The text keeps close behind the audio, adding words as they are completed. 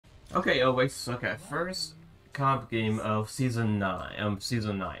Okay, oh wait, okay. First comp game of season 9.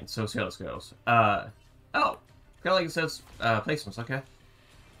 So see how this goes. Oh, kinda like it says, placements, okay.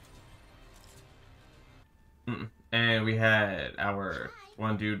 And we had our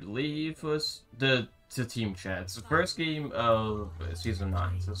one dude leave us the team chat. It's the first game of season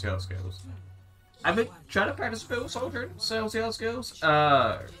 9, so see how this goes. I've been trying to practice Bow Soldier, so see how this goes.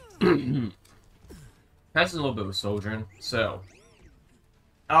 Practicing a little bit with Soldier, so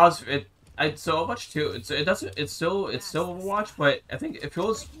I so much too. It doesn't. It's still Overwatch, but I think it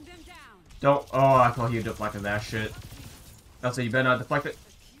feels. Don't. Oh, I thought he deflected that shit. I'll say you better not deflect it.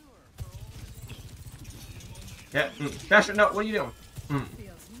 Yeah. Dash it. No. What are you doing?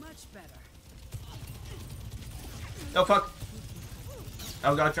 Oh fuck.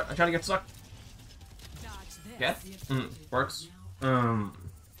 Oh god. I'm trying to get stuck. Yeah. Works.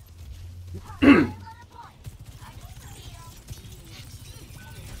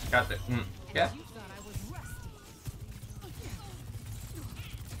 Got it. Yeah.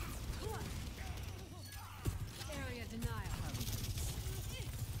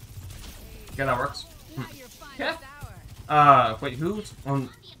 Yeah, that works. Yeah. Wait, who's on?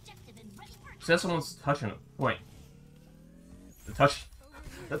 Says someone's touching a point. The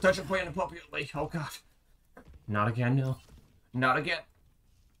touching point inappropriately. Oh god. Not again, no. Not again.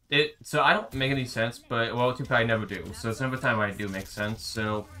 So I don't make any sense, but well, too bad I never do. So it's every time I do make sense.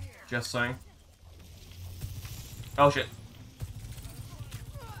 So just saying. Oh shit.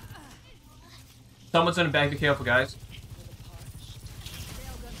 Someone's in the back. Be careful, guys.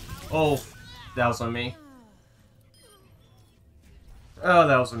 Oh, that was on me. Oh,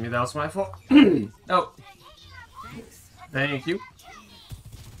 that was on me. That was my fault. Oh. Thank you.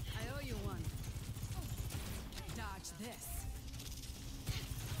 I owe you one. Dodge this.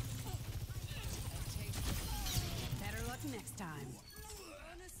 Better luck next time.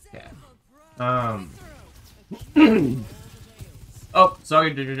 Yeah. Oh,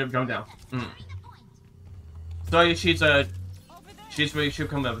 sorry, jump down. Sorry, she's really should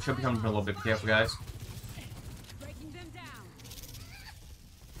come up. Should become a little bit careful, guys. Breaking them down.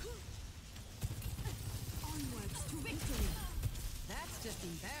 Onwards to victory. That's just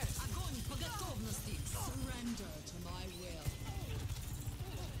embarrassing. Огонь по готовности. Surrender to my will.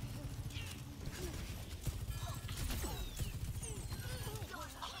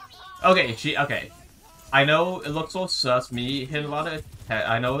 Okay. I know it looks all sus. Me hitting a lot of.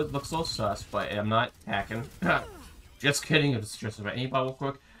 I know it looks all sus, but I'm not hacking. Just kidding. It's just about anybody real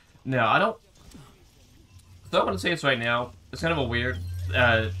quick. No, I don't. So I'm gonna say this right now. It's kind of a weird.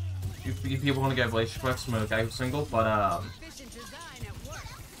 If people want to get a relationship with from a guy who's single, but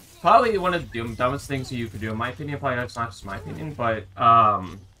probably one of the dumbest things you could do, in my opinion. Probably that's not just my opinion, but a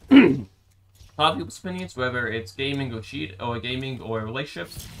lot of people's opinions, whether it's gaming or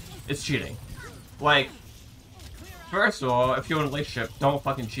relationships, it's cheating. Like, first of all, if you're in a relationship, don't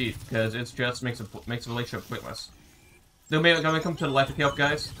fucking cheat, because it just makes a relationship pointless. Then maybe gonna come to the life of help,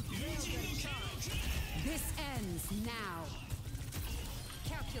 guys. This ends now.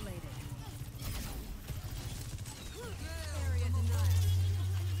 Calculated. Area denial.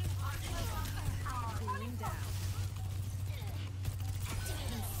 Cooling down.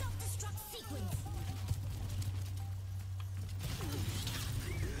 Self-destruct sequence.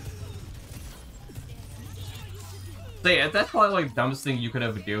 So yeah, that's probably like the dumbest thing you could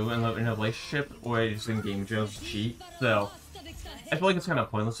ever do in a relationship, or just in game just cheat. So I feel like it's kind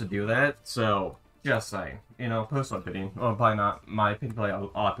of pointless to do that. So just saying, you know, personal opinion, or probably not my opinion, probably a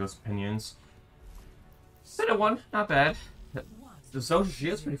lot of people's opinions. Center one, not bad. The social, she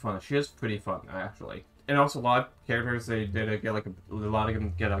is pretty fun. She is pretty fun actually, and also a lot of characters they did get like a lot of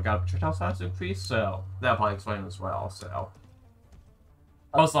them got a projectile size increase, so that probably explains as well. So.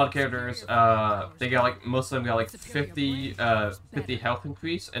 Also, a lot of characters, they got like, most of them got like 50 health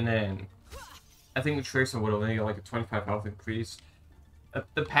increase, and then I think the Tracer would only got like a 25 health increase.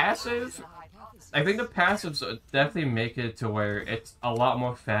 The passive, I think the passives definitely make it to where it's a lot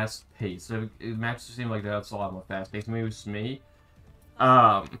more fast paced. So it matches seem like that's a lot more fast paced. Maybe it's me.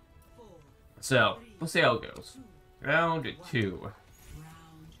 So we'll see how it goes. Round 2.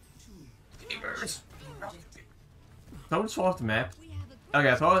 Gamers. Someone just fall off the map. Okay,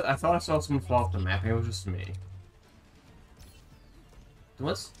 I thought I saw someone fall off the map. It was just me.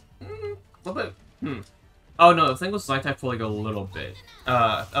 What's a little bit? Oh no, the thing was nighttime for like a little bit.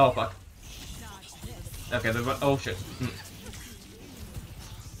 Oh fuck. Okay, oh shit.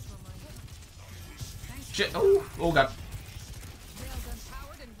 Shit. Oh god.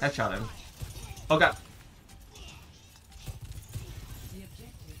 Headshot him. Oh god.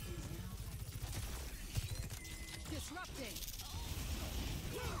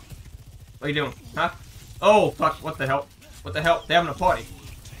 What are you doing? Huh? Oh, fuck. What the hell? What the hell? They're having a party.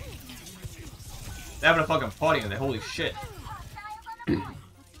 They're having a fucking party in there. Holy shit.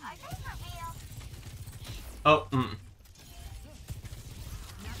 Oh,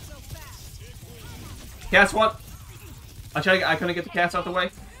 Cats, what? I couldn't get the cats out the way.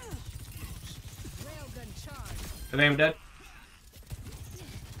 Are they dead?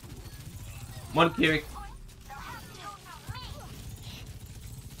 One Kiri.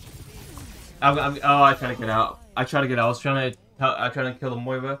 Oh, I tried to get out. I tried to get out. I was trying to kill the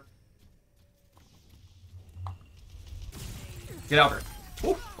Moira. Get out here.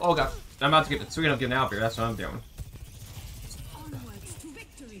 Ooh, oh god. I'm about to get. Speaking of getting out here, that's what I'm doing.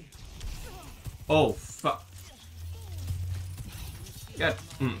 Oh fuck. Good.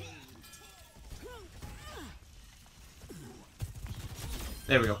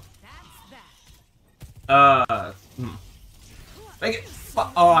 There we go. Make it.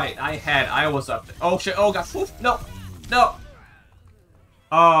 Alright, I was up there. Oh shit, oh god. Oof, no. No.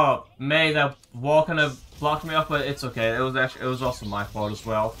 Oh, May, that wall kind of blocked me off, but it's okay. It was also my fault as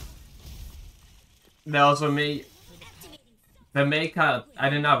well. That was on me. The May I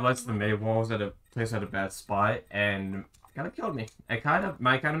did not realize the May wall was at a place at a bad spot, and kind of killed me. It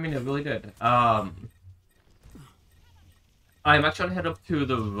might mean it really did. I'm actually gonna head up to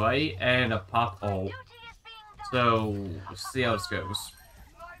the right and pop ult. So, we'll see how this goes.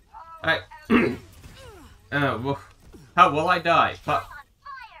 Alright. How will I die?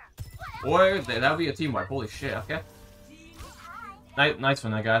 Or that'll be a team wipe. Holy shit, okay. Nice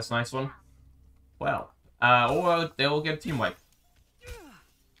one, guys. Nice one. Well, or they'll get a team wipe.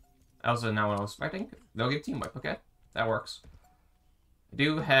 That was not what I was expecting. They'll get a team wipe, okay? That works. I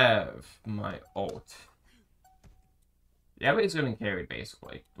do have my ult. Yeah, everybody's getting carried,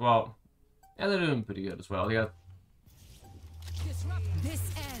 basically. Well, yeah, they're doing pretty good as well. They got... This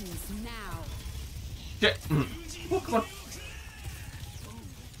ends now. Shit! Oh, come on!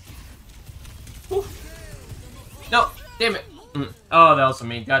 Ooh. No! Damn it! Oh, that was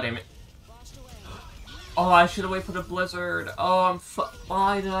me. God damn it. Oh, I should have waited for the blizzard. Oh,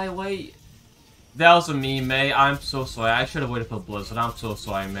 why did I wait? That was me, May. I'm so sorry. I should have waited for the blizzard. I'm so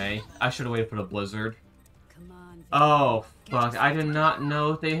sorry, May. I should have waited for the blizzard. Oh, fuck. I did not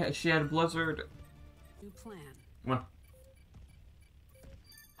know she had a blizzard. Come on.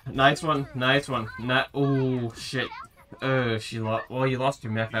 Nice one. Nice one. Oh, shit. She lost. Well, you lost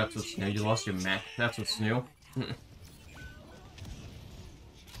your mech. That's what's new. You lost your mech. That's what's new.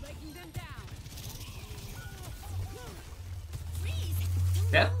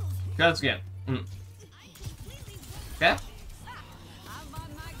 Yeah. Guys again. Yeah.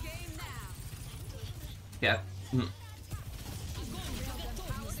 Yeah.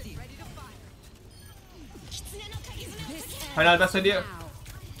 Probably not the best idea.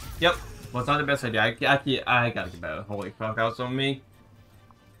 Yep. Well, it's not the best idea. I gotta get better. Holy fuck, that was on me.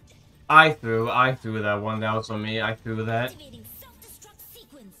 I threw that one. That was on me. I threw that.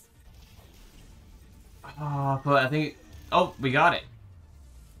 But I think... Oh, we got it.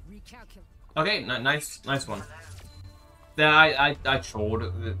 Okay, nice one. Yeah, I trolled.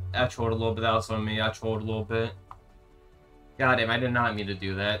 I trolled a little bit. That was on me. I trolled a little bit. God damn, I did not mean to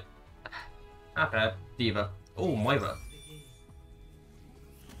do that. Not bad. Diva. Oh, Moira.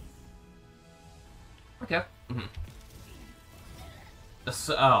 Okay. The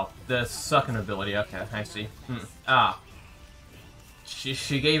sucking ability. Okay, I see.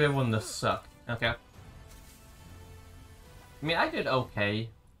 She gave everyone the suck. Okay. I mean, I did okay.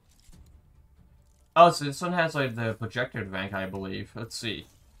 Oh, so this one has like the projected rank, I believe. Let's see.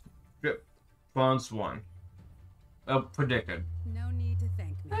 Yep. Bronze 1. Oh, predicted. No need to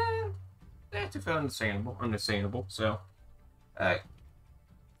thank me. That's understandable. So, alright.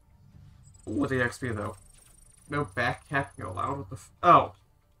 With the XP though. No backcapping allowed with the oh.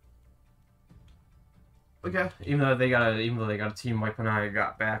 Okay. Even though they got a team wipe and I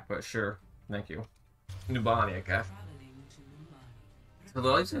got back, but sure. Thank you. Nubani, okay. So the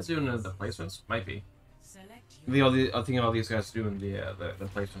other guys doing the placements? Might be. I think all these guys doing the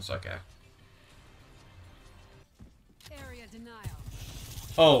placements, okay. Area denial.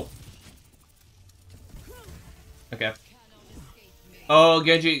 Oh. Okay. Oh,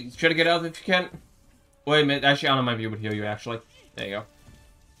 Genji, try to get out if you can. Wait a minute, actually, Anna might be able to heal you, actually. There you go.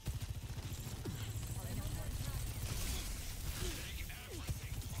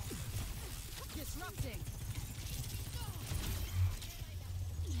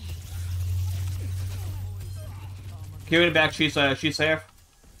 Give it back, she's safe.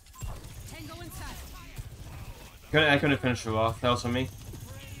 I couldn't finish her off, that was on me.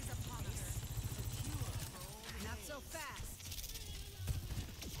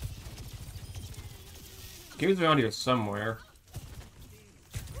 Kiwi's around here somewhere.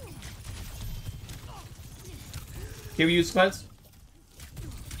 Kiwi use cleanse?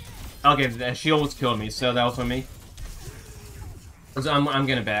 Okay, she almost killed me, so that was on me. I'm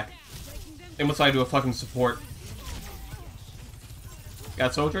getting back. And once I do a fucking support.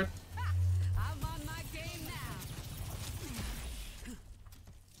 Got soldier?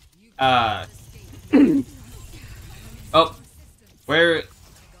 Oh. Where?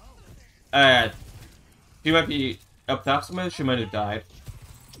 She might be up top somewhere. She might have died.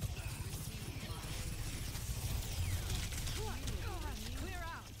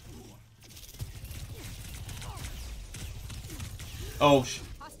 Oh,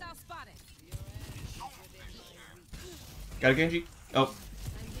 got a Genji? Oh.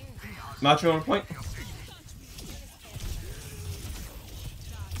 Macho on point?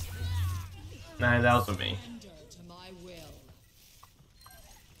 Nah, that was with me.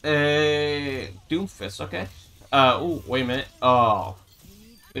 Doomfist, okay. Ooh, wait a minute. Oh.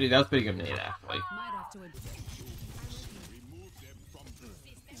 That was pretty good nade, actually.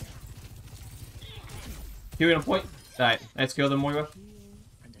 Here we on point. Alright, let's kill them, Moira.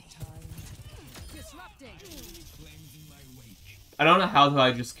 I don't know how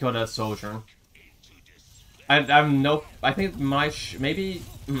I just killed that soldier. I'm no. I think my maybe.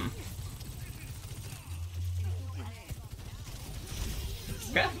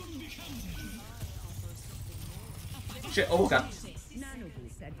 Okay. Shit! Oh god.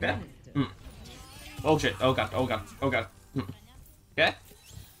 Okay. Oh shit! Oh god! Oh god! Oh god! Okay.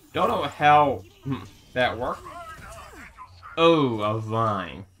 Don't know how that worked. Oh, a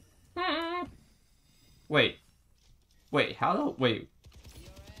vine. Wait. Wait, how do... Wait.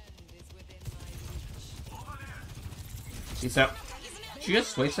 Peace out. She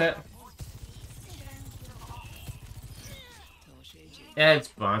just switched that? Yeah, it's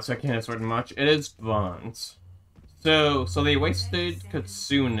Bonds, so I can't answer much. It is Bonds. So they wasted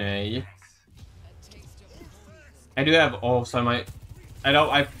Katsune. I do have ult, so I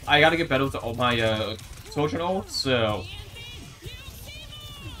gotta get better with all my, Soldier ult, so...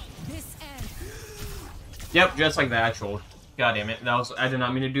 Yep, just like that, I trolled. God damn it, I did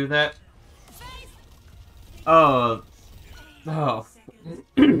not mean to do that. Oh.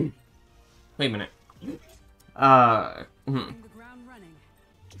 Wait a minute.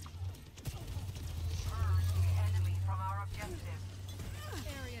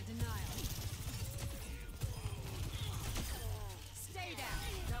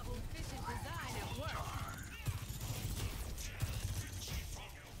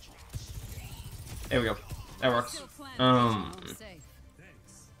 There we go. That works.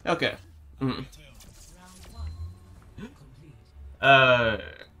 Okay.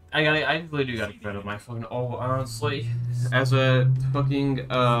 I really do gotta get rid of my fucking ult, honestly. As a fucking,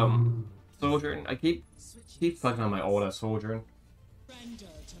 soldier, I keep fucking on my ult as soldier. Surrender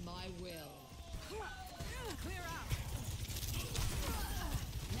to my will. Clear out.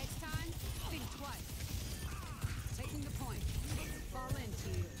 Next time, think twice. Taking the point. Fall into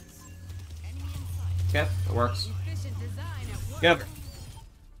you. Enemy in sight. Yep, it works. Efficient design at work. Yep.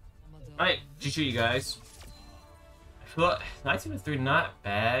 Alright, GG you guys. I feel like 19-3 not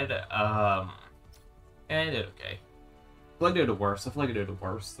bad. And I did okay. I feel like I did the worst. I feel like I did the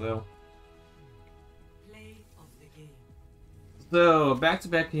worst though. So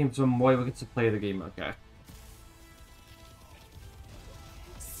back-to-back games so Moira gets to play the game, okay.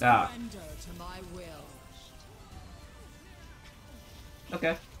 Surrender to my will.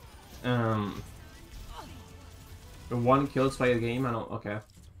 Okay. The one kills play the game, I don't okay.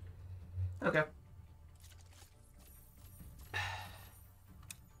 Okay.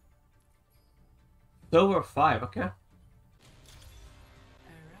 Silver 5, okay.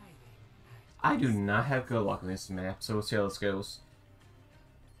 I do not have good luck on this map, so we'll see how this goes.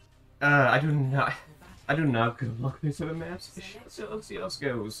 I do not have good luck on these other maps. So let's see how this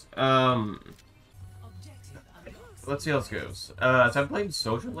goes. Let's see how this goes. So I've played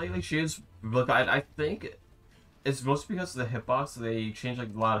Soldier lately. She is look. I think it's mostly because of the hitbox. They changed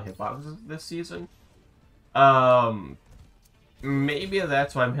like a lot of hitboxes this season. Maybe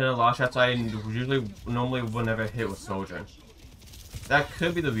that's why I'm hitting a lot of shots I normally would never hit with Soldier. That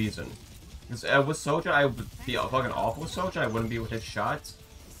could be the reason. Because with Soldier, I would be fucking awful with Soldier. I wouldn't be able to hit shots.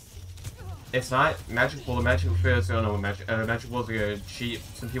 It's not Magic Bullet. Magic Bullet is, I don't know what Magic Bullet is like a cheat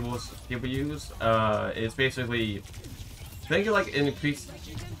some people use. It's basically, think of like an increased.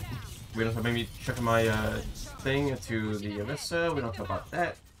 We don't maybe check my thing to the Alyssa. We don't talk about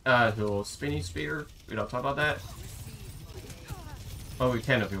that. The little spinny spear. We don't talk about that. Oh, we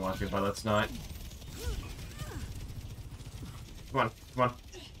can if we want to, but let's not. Come on, come on.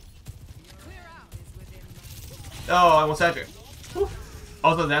 Oh, I almost had you. Whew.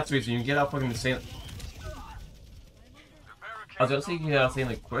 Also, that's the reason you can get out fucking insane. I was gonna say you can get out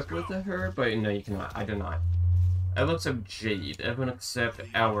insanely quick with her, but no, you cannot. I do not. Everyone except Jade. Everyone except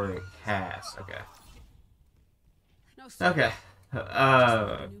our cast. Okay. No Okay.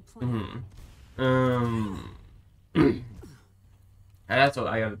 That's what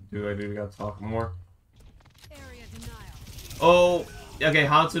I gotta do. I do gotta talk more. area denial. Oh, okay.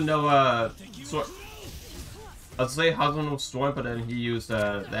 Hanzo no storm. I was say Hanzo no storm, but then he used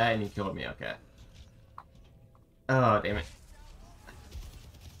that and he killed me. Okay. Oh damn it.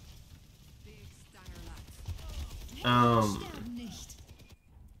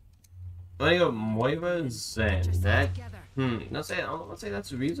 Letting go Moiva Zen. That not say I don't say that's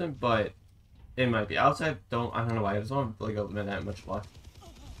the reason, but it might be. Outside I don't know why. I just don't really go that much luck.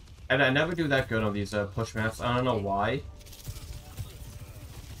 And I never do that good on these push maps. I don't know why.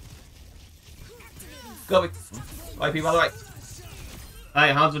 Go white people, by the way.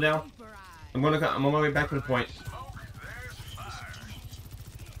 Alright, Hanzo down. I'm on my way back to the point.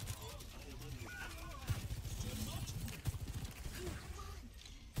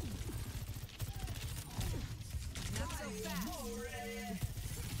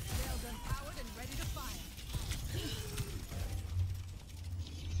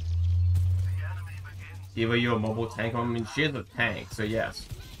 Eva, you a mobile tank? I mean, she is a tank, so yes.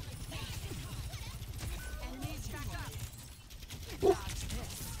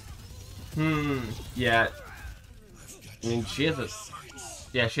 Yeah. I mean, she is a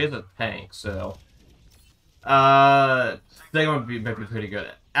tank, so. Sigma might be pretty good.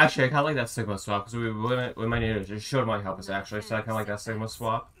 Actually, I kind of like that Sigma swap, because we might need it. It showed my help us, actually, so I kind of like that Sigma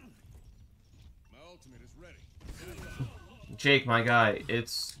swap. Jake, my guy,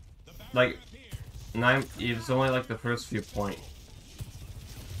 it's like. It's only like the first few points.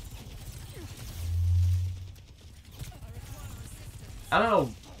 I don't know.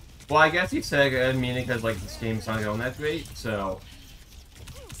 Well, I guess he said good, meaning because like this game's not going that great, so.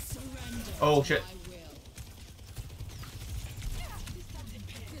 Oh shit.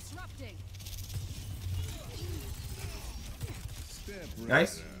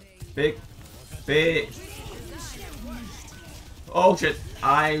 Nice. Big. Oh shit.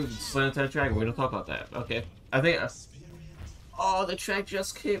 I slammed that track. We don't talk about that. Okay. I think. Oh, the track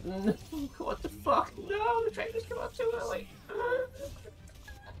just came. No, what the fuck? No, the track just came out too early.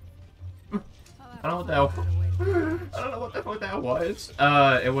 I don't know what that. I don't know what the fuck that was.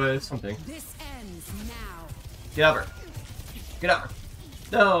 It was something. This ends now. Get over. Get over.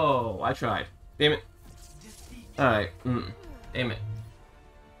 No, I tried. Damn it. All right. Damn it.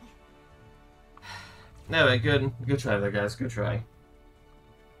 No, good try there, guys. Good try.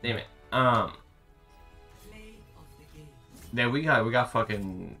 Damn it. Yeah, we got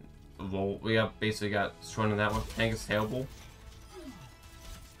fucking Volt. We basically got destroyed in that one. Tank is terrible.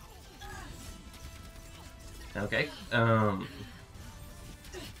 Okay.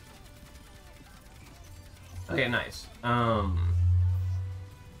 Okay, nice.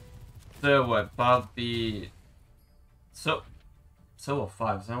 So what? Bobby. So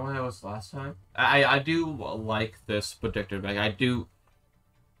 5. Is that what I was last time? I do like this predictor bag. I do.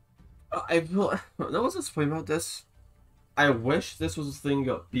 I feel. That was the point about this. I wish this was a thing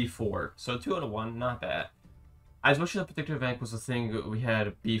before. So 2 out of 1, not bad. I just wish the predictor bank was a thing we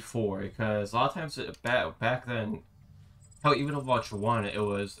had before, because a lot of times back then, how even Overwatch 1, it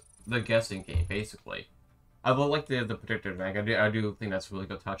was the guessing game basically. I would like the predictor bank. I do think that's a really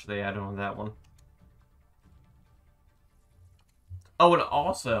good touch they added on that one. Oh, and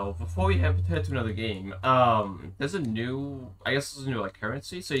also, before we head to another game, there's a new, I guess there's a new, like,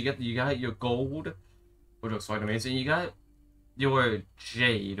 currency. So you got your gold, which looks like amazing. You got your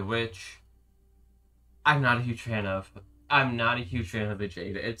jade, which I'm not a huge fan of. I'm not a huge fan of the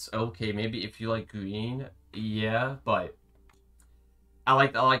jade. It's okay, maybe if you like green, yeah, but I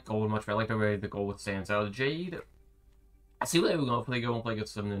like gold much better. I like the way the gold stands out. The jade, I see what they were going for. They go and play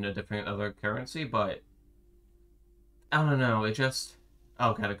against them in a different other currency, but I don't know, it just...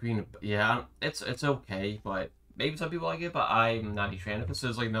 Oh god, a green... Yeah, it's okay, but maybe some people like it, but I'm not a fan of it. So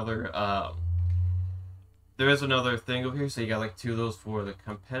there's like another, there is another thing over here, so you got like 2 of those for the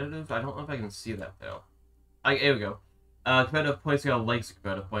competitive. I don't know if I can see that, though. Here we go. Competitive points, you got legacy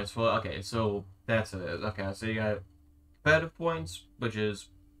competitive points. Well, okay, so that's it. Okay, so you got competitive points, which is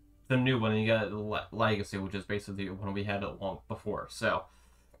the new one, and you got legacy, which is basically the one we had long before. So,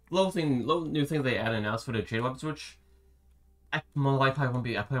 little new thing they added announced for the Jade weapons, which I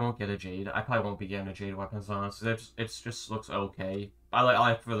probably won't get a Jade. I probably won't be getting a Jade weapons, honestly. It just looks okay.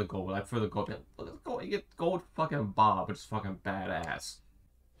 I prefer the gold. I prefer the gold. Look at the gold. You get gold fucking Bob, which is fucking badass.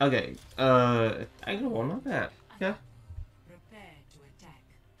 Okay, I know, not bad. Yeah. Prepare to attack.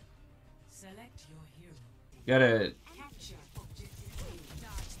 Select your hero. Gotta. Capture objective.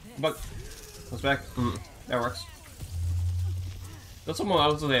 Dodge But. Let's back. That works. That's someone I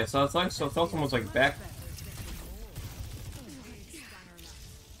was there, so it's like, so I thought someone was like back.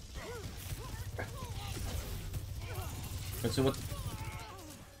 Let's see what.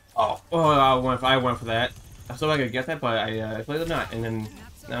 Oh, I went for that. I thought I could get that, but I played it not, and then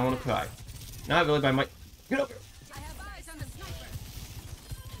now I want to cry. Not really, by my. Get over. I have eyes on the sniper.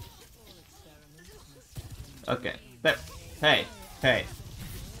 Okay. There. Hey. Hey.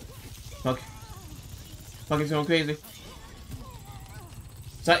 Okay. Fucking going crazy.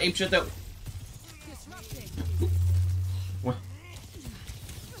 It's not ape shit though. What?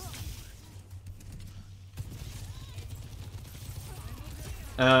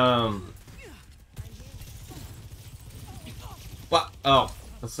 What? Oh,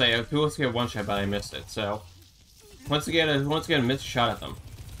 let's say who wants to get one shot, but I missed it. So once again, a missed shot at them.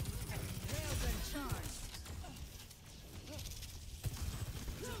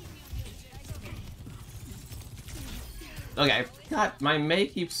 Okay, God, my May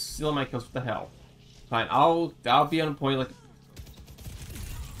keeps stealing my kills. What the hell? Fine, I'll be on point like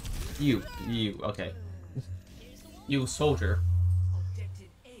you. Okay, you soldier. Objective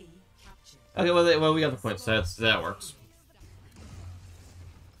A captured. Okay, well we got the point. So that works.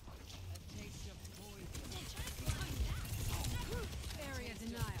 Area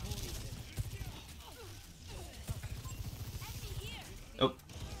denial. Oh,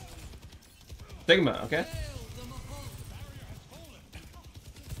 Sigma. Okay.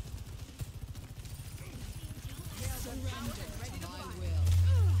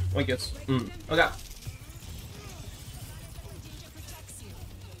 One gets. Okay.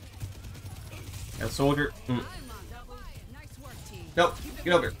 Yeah, soldier. I'm on double. Nice work, team. Nope.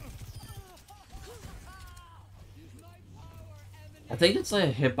 Get over here. I think it's like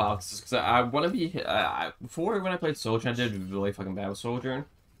a hitbox because I want to be. Before when I played Soldier, I did really fucking bad with Soldier,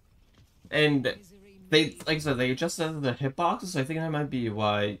 and they, like I said, they adjusted the hitboxes. I think that might be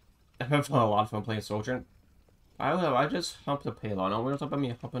why I have a lot of fun playing Soldier. I don't know. I just humped the payload. No, we're talking about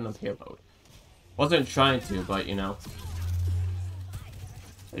me humping the payload. Wasn't trying to, but you know,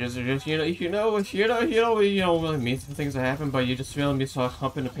 just you know, really mean things that happen, but you just feel me so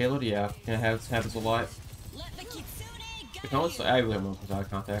humping the payload. Yeah, it happens a lot. I really have no eye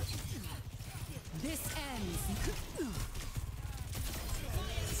contact. This ends.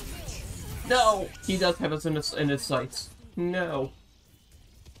 No, he does have us in his sights. No.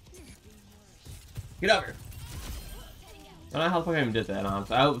 Get over here. I don't know how the fuck I even did that,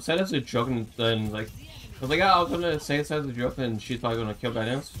 honestly. I said it as a joke, and then, like, I was like, oh, I was gonna say it as a joke, and she's probably gonna kill, but I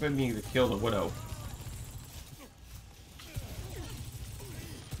didn't expect me to kill the Widow.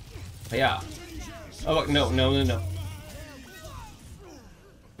 But yeah. Oh, look, no.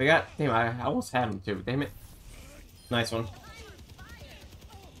 They got, damn, I almost had him too, damn it. Nice one.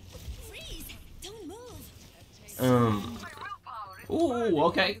 Ooh,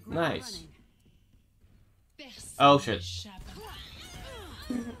 okay, nice. Oh shit.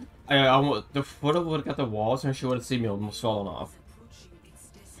 The Widow would have got the walls and she would have seen me almost falling off.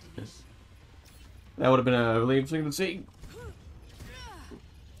 That would have been a really interesting to see.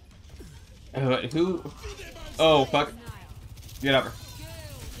 Who? Oh, fuck. Get over.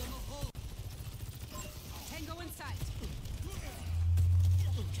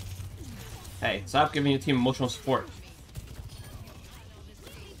 Hey, stop giving your team emotional support.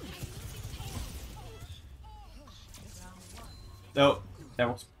 No, that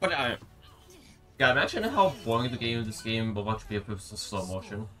was. But yeah, imagine how boring the game of this game, but watch people in slow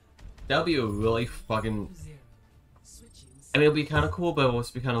motion. That would be a really fucking. I mean, it'd be kind of cool, but it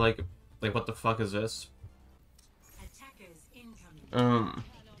would be kind of like what the fuck is this? They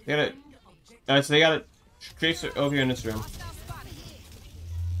got it. So they got it. Tracer over here in this room.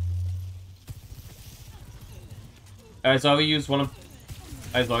 Alright, so we use one of.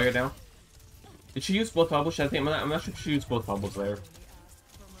 I log it down. Did she use both bubbles? I think I'm not sure if she used both bubbles there.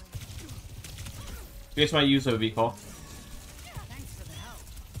 You guys might use a recall.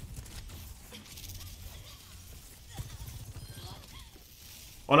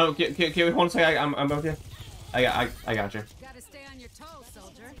 Oh no! Can we hold on a second? I'm with you. I got you. Gotta stay on your toes,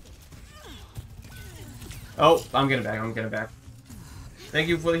 soldier. Oh, I'm getting back. I'm getting back. Thank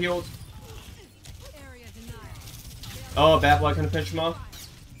you for the heals. Area denial. Oh, bad blood couldn't finish him off.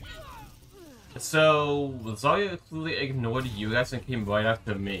 So Zarya completely ignored you guys and came right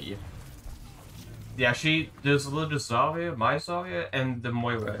after me. Yeah, there's a little Zarya, my Zarya, and the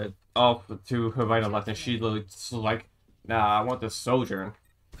Moira off to her right and left, and she literally just like, nah, I want the soldier.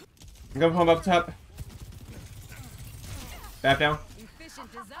 I'm gonna come up top. Back down.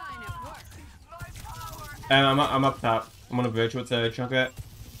 Efficient design at work. And I'm up top. I'm on a bridge with the chunk at.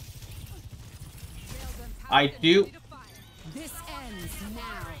 I do. This ends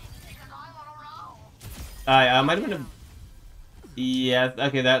now. I might have been a. Yeah.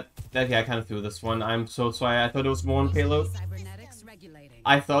 Okay. Okay. I kind of threw this one. I'm so sorry. I thought there was more on the payload. Cybernetics regulating.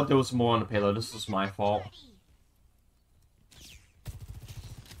 I thought there was more on the payload. This was my fault.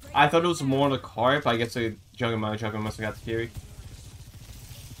 I thought it was more on the cart, but I guess the Juggernaut must have got the theory.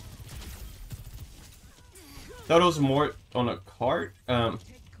 Thought it was more on a cart. Take caution.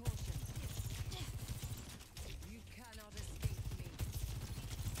 You cannot escape me.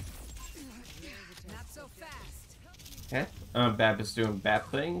 Not so fast. Okay. Bab is doing bad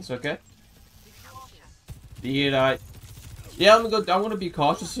things. Okay. Yeah, I'm gonna go. I want to be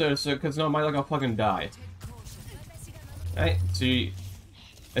cautious, because no, I might like I'll fucking die. Right. See,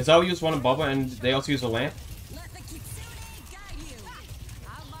 it's all use one bubble, and they also use a lamp. Let the Kitsune guide you.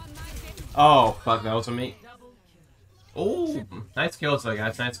 I'm on my way. Oh fuck, that wasn't me. Oh, nice kills, though,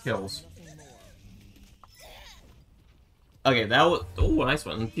 guys. Nice kills. Okay, that was nice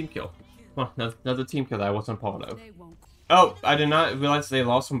one. Team kill. Well, another team kill that I wasn't part of. They won't. Oh, I did not realize they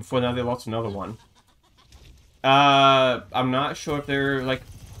lost one before. Now they lost another one. I'm not sure if they're like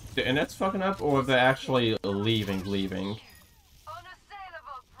the internet's fucking up or if they're actually leaving.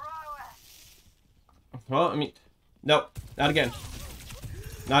 Well, I mean, nope, not again.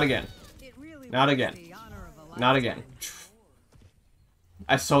 Not again. It really Not was again. the honor of a Not lifetime. again.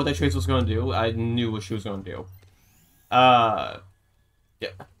 I saw what that Trace was gonna do. I knew what she was gonna do. Yeah.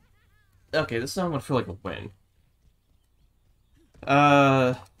 Okay, this time I'm gonna feel like a win.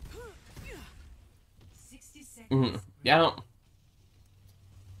 60 seconds. Yeah, I don't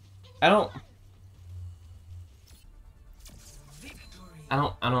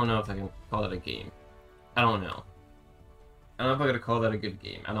know if I can call it a game. I don't know. I don't know if I'm gonna call that a good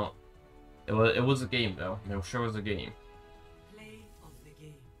game. I don't. It was a game though. It sure was a game. Play of the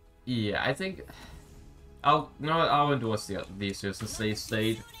game. Yeah, I think I'll endorse these two since they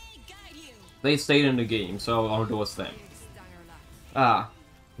stayed. They stayed in the game, so I'll endorse them.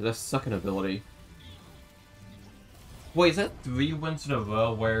 That's sucking ability. Wait, is that 3 wins in a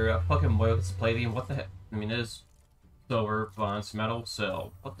row where fucking Moyo gets Palladium? What the heck? I mean, it is silver, bronze, metal,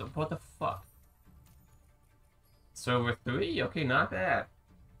 so what the fuck? Silver 3? Okay, not bad.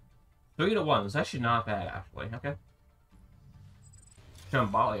 3 to 1 is actually not bad, actually. Okay.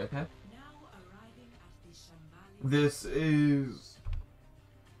 Shambali, okay. Now arriving at the Shambali. This is.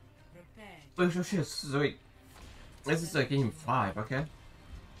 Prepare. Wait, oh shit, wait. This is game 5, okay?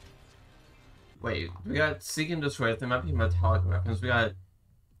 Wait, we got Seek and Destroy. There might be metallic weapons. We got.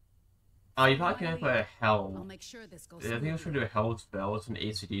 Oh, you probably can't play a I'll Hell. make sure this goes. I think I was trying to do a Hell's Bell. It's an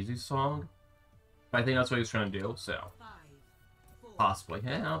AC/DC song. But I think that's what he was trying to do, so. 5, 4, Possibly.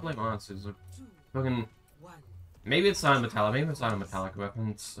 Yeah, I don't blame monsters. 2, Fucking. 1. Maybe it's not a metallic. Maybe it's not a metallic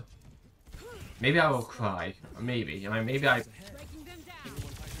weapons. Maybe I will cry. Maybe. I mean, maybe I. Breaking them down.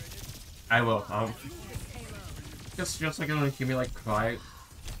 I will. Halo. Just like you're gonna hear me like cry.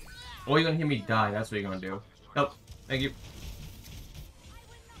 Or you're gonna hear me die, that's what you're gonna do. Oh, thank you.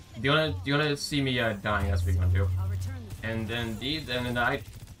 Do you wanna see me dying, that's what you're gonna do. I'll return this. And indeed, and then I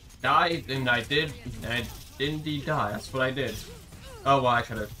died, and I did, and I did indeed die, that's what I did. Oh well, I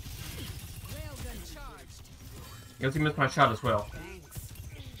should've. Railgun charged. You guys missed my shot as well. Thanks.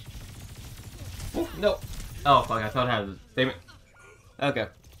 Oh, no! Oh fuck, I thought I had it. Damn it. Okay.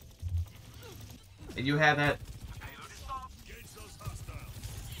 Did you have that?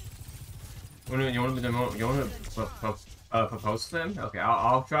 You want to propose to them? Okay,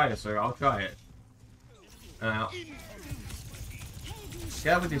 I'll try it, sir. I'll try it.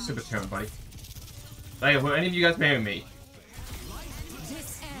 Get out with your super turn, buddy. Hey, will any of you guys marry me?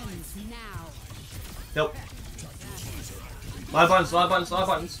 This ends now. Nope. Lot of buttons, lot of buttons, lot of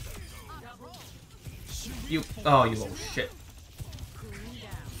buttons. You little shit. Cooling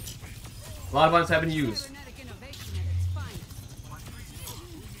down. A lot of buttons have been used. Cybernetic innovation at its finest.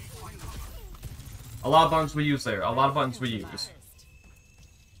 A lot of buttons were used there. A lot of buttons were used.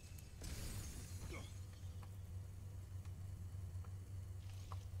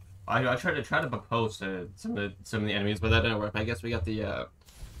 I tried to propose to some of the enemies, but that didn't work. I guess we got the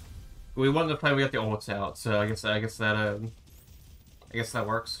we wanted to play. We got the ults out, so I guess that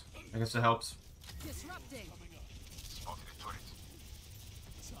works. I guess it helps. Disrupting.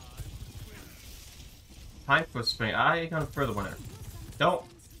 Time for spring. I confer the winner. Don't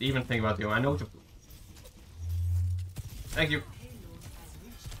even think about the I know what you. Thank you.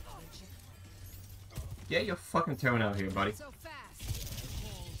 Get your fucking tone out here, buddy. So fast.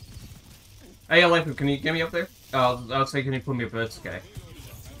 Hey, Life, can you get me up there? I was thinking you put me a bird, okay.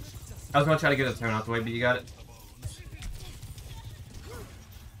 I was gonna try to get a turn out the way, but you got it.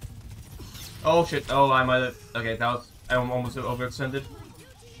 Oh shit, oh I might have, okay, that was, I almost overextended.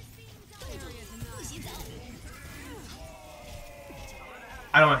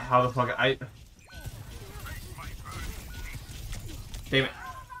 I don't know how the fuck damn it. I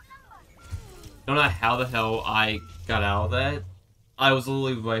don't know how the hell I got out of that. I was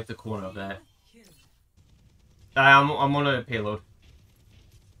literally right at the corner of that. I'm on a payload.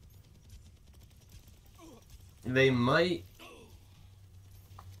 They might...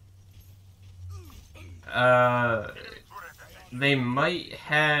 They might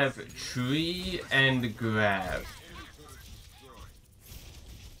have tree and grab.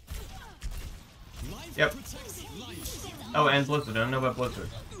 Yep. Oh, and Blizzard. I don't know about Blizzard.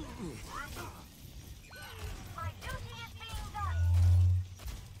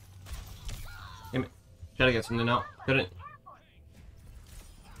 Damn it. Gotta get something out. Couldn't.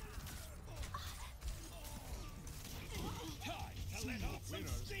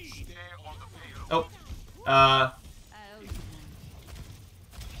 Oh.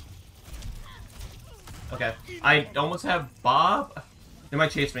 Okay. I almost have Bob. They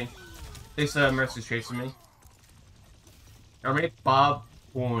might chase me. This Mercy's chasing me. Or maybe Bob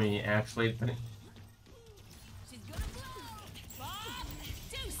Point, actually.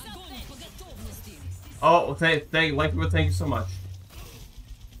 Oh, thank you so much.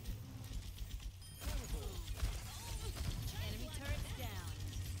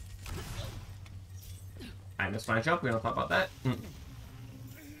 I missed my jump. We don't talk about that.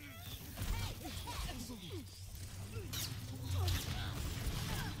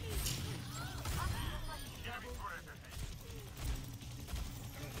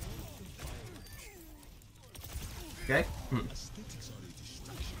 Okay.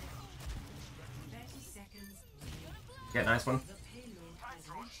 Yeah, nice one.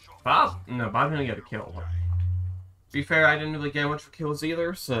 Bob? No, Bob didn't get a kill. To be fair, I didn't really get much for kills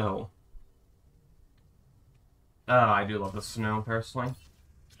either, so... Oh, I do love the snow, personally.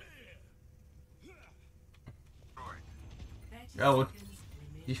 Oh,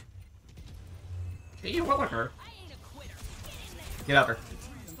 you will her. Get over.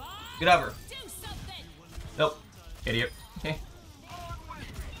 Get over. Nope. Idiot. Get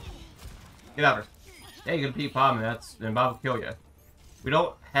over. Yeah, you're gonna beat Bob, and then Bob will kill you. We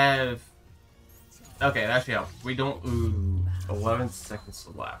don't have... Okay, that actually helps. We don't... Ooh, 11 seconds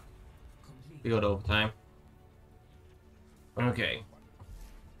left. We go to overtime. Okay.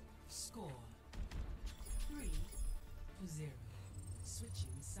 Score 3-0.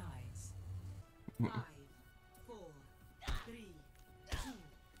 Switching sides. 5, 4, 3, 2,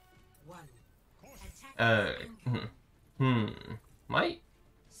 1. Might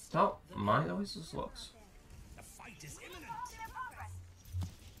stop my noises looks. The fight is imminent.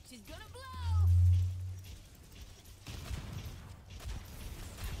 She's gonna blow.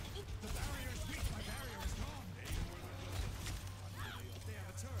 The barrier is weak. My barrier is gone. They have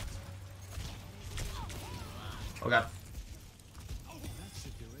a turret. Oh god. Oh, that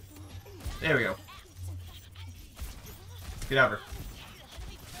should do it. There we go. Get over.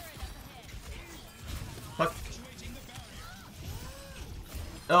 Fuck.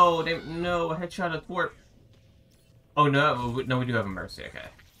 Oh, damn, no, headshot at thwart. Oh, no, no, we do have a Mercy, okay.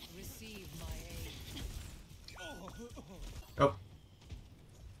 Receive my aid. Oh.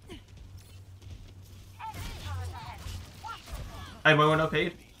 I might want to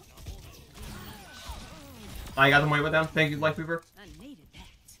paid. I got the Moiba down. Thank you, Life Weaver. I needed that.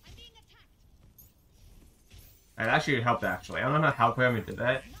 I'm being attacked. It actually helped, actually. I don't know how quick I did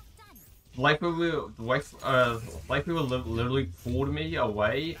that. Life Weaver literally pulled me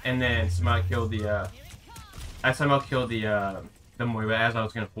away, and then somehow killed the, I somehow killed the Moiba as I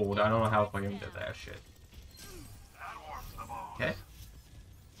was gonna pull it. I don't know how quick I did that shit. Okay.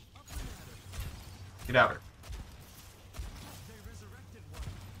 Get out of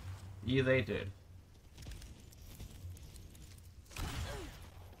here. Yeah, they did.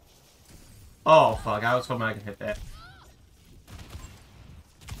 Oh, fuck. I was hoping I could hit that.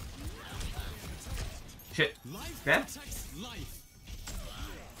 Shit. Yeah?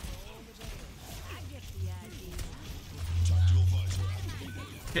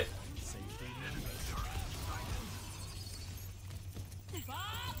 Shit.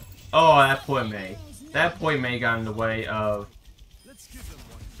 Oh, that poor May. That poor May got in the way of...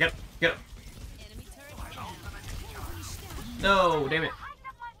 Get him. Get him. No, damn it.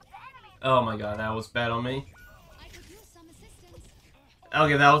 Oh my god, that was bad on me.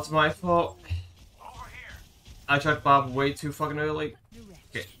 Okay, that was my fault. I tried Bob way too fucking early.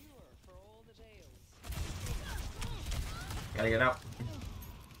 Okay. Gotta get out.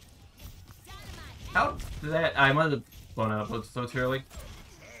 How did that? I might have blown up so too early.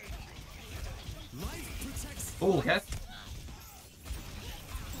 Oh, okay.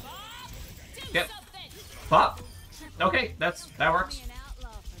 Yep. Pop. Okay, that works.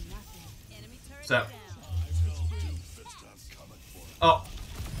 So. Oh,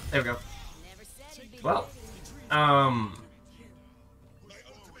 there we go. Well,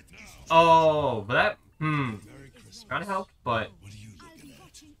 oh, but that, kind of helped, but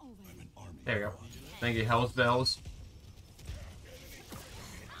there we go. Thank you, Hell's Bells.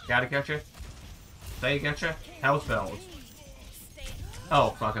 Gotta catch you. Say catch you. Hell's Bells.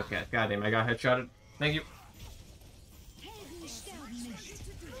 Oh, fuck, okay. Goddamn, I got headshotted. Thank you.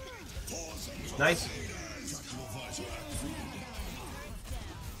 Nice.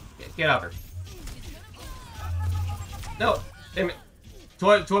 Get up here. No! Damn it.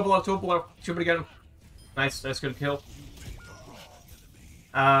 Two below. Should we get him? Nice, that's good kill.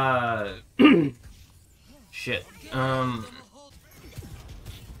 Shit.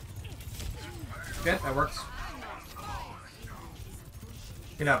 Okay, that works.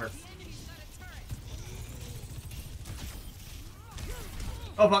 Get over.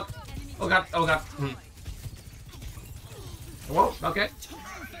 Oh fuck. Oh god. Oh god. Whoa, okay.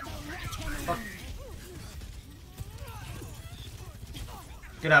 Fuck.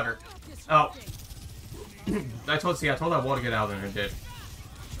 Get out of here. Oh. I told that wall to get out of there and it did.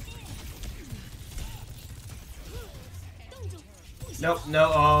 Nope,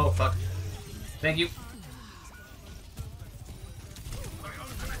 no, oh fuck. Thank you.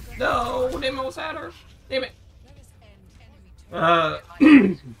 No, damn it, almost had her. Damn it.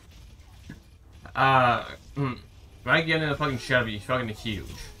 When I get in a fucking Chevy, it's fucking huge.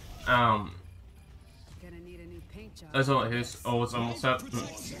 Gonna need a new paint job. That's all his. Oh, it's almost up.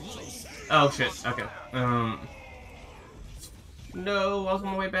 Oh shit. Okay. No, I was on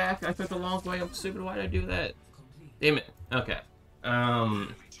my way back. I took the long way. I'm stupid. Why did I do that? Damn it. Okay.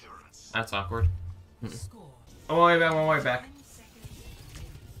 That's awkward. On my way back. On my way back.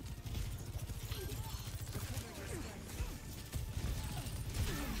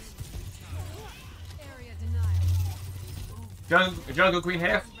 Area denial. Jungle Queen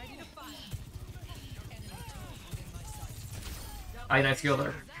half. I nice kill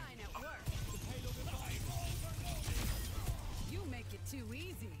there. You make it too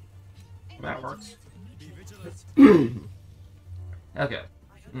easy. That works. Okay.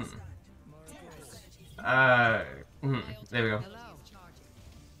 There we go. Hello.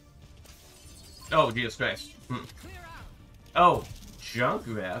 Oh, Jesus Christ. Oh, junk.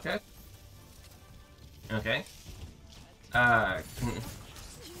 Okay. Okay. I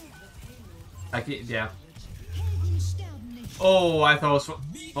can't. Yeah. Oh, I thought it was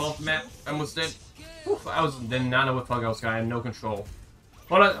off map. I almost did. Oof, did not know what fuck I was going. I had no control.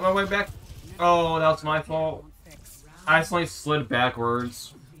 Hold on, my way back. Oh, that was my fault. I accidentally slid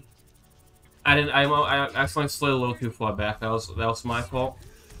backwards. I accidentally slid a little too far back. That was my fault.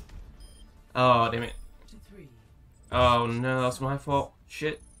 Oh, damn it. Oh no, that was my fault.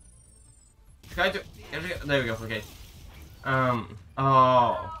 Shit. Can I do? There we go. Okay. Oh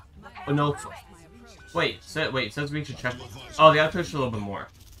no. Wait, says we should check. Oh, they gotta push a little bit more.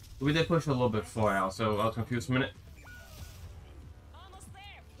 We did push a little bit far out, so I was confused for a minute.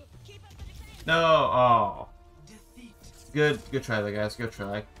 No, oh. Good try there, guys. Good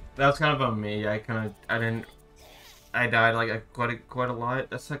try. That was kind of on me. I died like quite a lot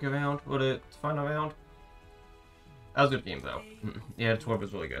that second round, or the final round. That was a good game though. Yeah, the 12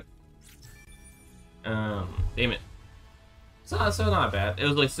 was really good. Damn it. So not bad. It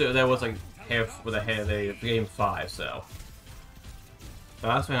was like that was like half with a head of game 5, so.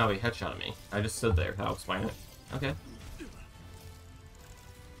 But that's when he headshot me. I just stood there. I'll explain it. Okay.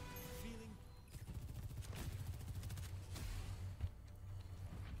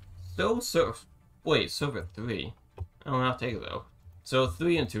 So wait, silver 3. I don't know how to take it though. So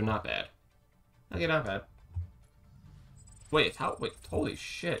 3 and 2, not bad. Okay, not bad. Wait, holy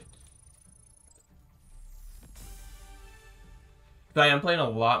shit. But I'm playing a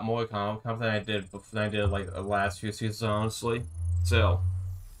lot more comp than I did like the last few seasons, honestly. So,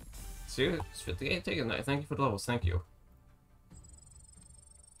 see, it's 58. Take it. Thank you for the levels. Thank you.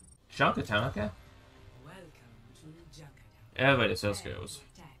 Junkertown, okay. Everybody says goes.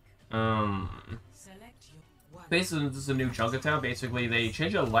 Basically, this is a new Junkertown. Basically, they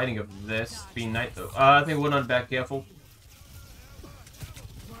changed the lighting of this to be night though. I think we're on back. Careful.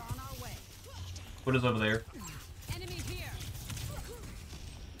 We're on our way. What is over there? Enemy here.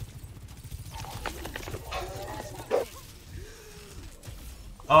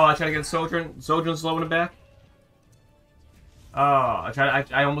 Oh, I try to get Sojourn. Sojourn's low in the back. Oh,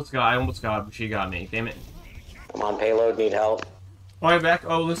 I almost got, but she got me. Damn it. I'm on payload, need help. Oh, I'm back.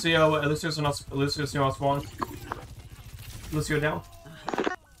 Oh, Lucio's not spawn. Lucio down.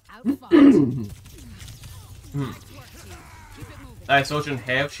 Outfought. Nice work, team. Keep it moving. Alright, so in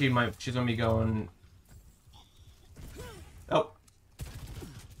half, she's gonna be going. Oh.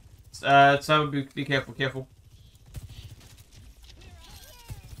 So be careful, careful.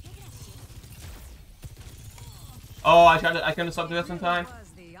 Oh, I couldn't have stopped that in time.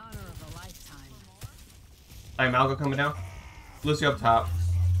 Was the honor of a lifetime. Alright, Malgo coming down. Lucio up top.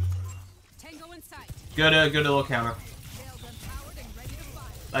 Tango in sight. Good little counter. Sail gun powered and ready to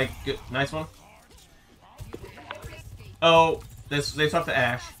fire. Like, good, nice one. Oh, they swapped to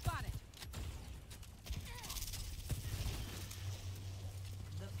Ash. Spotted.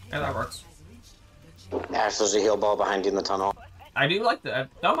 Yeah, that works. Ash, there's a heal ball behind you in the tunnel. I do like the.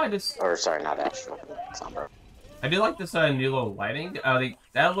 Don't mind this. Or, sorry, not Ash. Sombra. I do like this new little lighting. They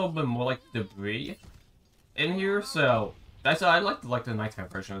add a little bit more like debris in here, so I like the nighttime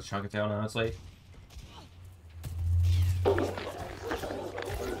version of this Chunk It Down, honestly.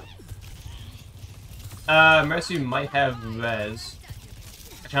 Mercy might have res.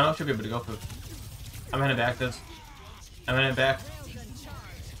 Channel should be able to go for. I'm heading back. I'm heading back.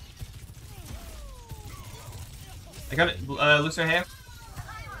 I got it. Looks right here.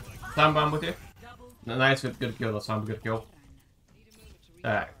 Time bomb with you. Nice, good kill. That's not a good kill.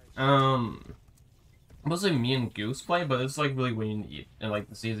 Alright. Mostly me and Goose play, but it's like really what you need in like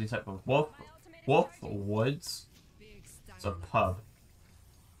the CZ type of Wolf Woods. It's a pub.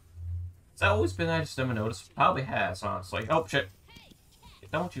 Has that always been I just never noticed? Probably has, honestly. Oh shit.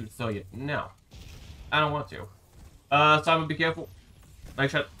 Don't want you to throw you. No. I don't want to. Simon, be careful.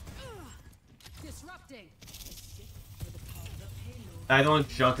 Nice shot. Disrupting. I don't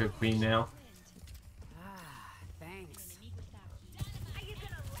junk a queen now. Ah, thanks.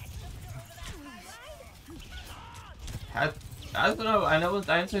 I don't know. I know. I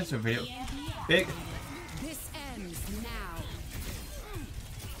didn't say it's a video. Big. This ends now.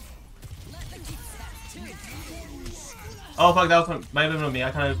 Oh fuck! That was might have been on me.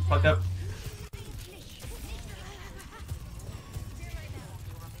 I kind of fucked up.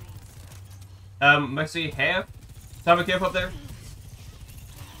 Maxi, half. Simon, careful up there.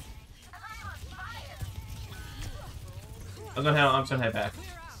 I'm gonna head back.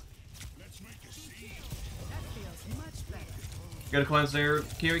 Got a cleanse there,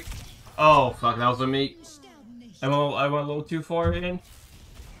 Kiwi. Oh fuck, that was on me. I went a little too far in.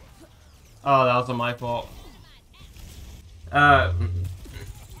 Oh, that was my fault. Alright,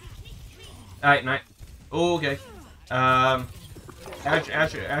 night. Oh, okay. Ash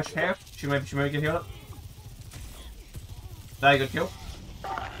half. She might get healed up. That a good kill.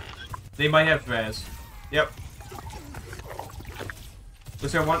 They might have res. Yep.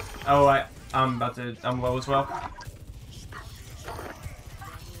 Was there one? Oh, I'm low as well.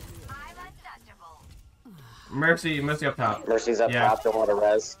 Mercy up top. Mercy's up top, don't want to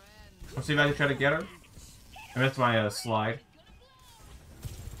res. Let's see if I can try to get her. I missed my slide.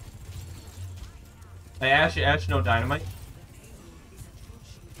 Hey, Ash, no dynamite.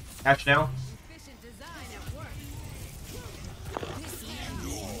 Ash now. Efficient design at work.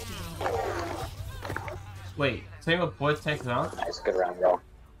 Wait, same with boys tank on. Nice, good round, bro.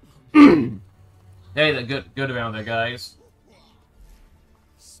 Hey, the good around there, guys.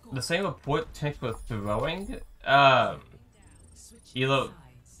 The same with port tank with throwing. Elo.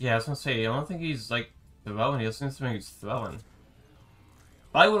 Yeah, I was gonna say, I don't think he's like throwing. He doesn't seem like he's throwing.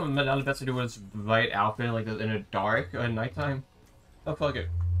 I would have done the best to do was right outfit, like in a dark at nighttime. Oh fuck it.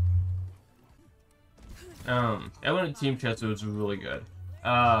 I went to team chest, so it was really good.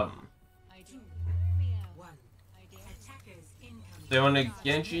 They want to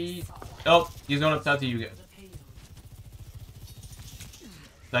Genji. Oh, he's going up top to you guys.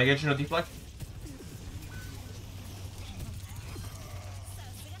 Did I get you no deflect?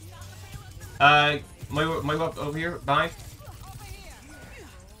 My up over here, behind.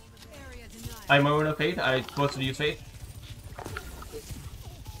 I might want to fade. I supposed to use fade.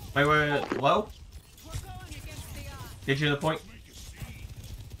 My way low. Get you to the point.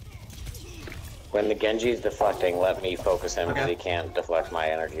 When the Genji is deflecting, let me focus him because Okay. he can't deflect my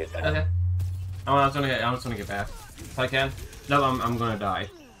energy. Okay. I'm just gonna get back if I can. No, I'm gonna die.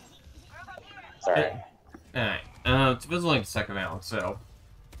 Sorry. Alright. It's like the second round, so.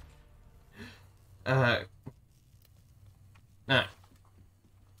 Alright. I'm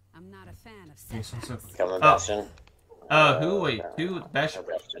not a fan of setbacks. Coming Bastion. Who Bash? No,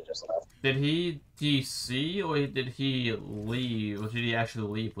 Bastion just left. Did he DC or did he leave? Or did he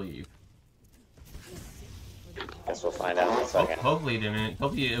actually leave? Guess we'll find out in a second. Hopefully it didn't.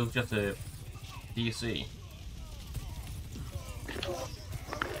 Hopefully it was just a DC.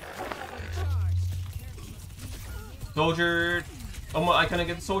 Soldier. Oh, I couldn't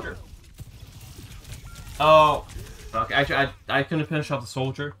get the soldier. Oh, fuck. Actually, I couldn't finish off the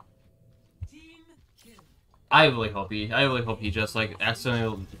soldier. I really hope he just like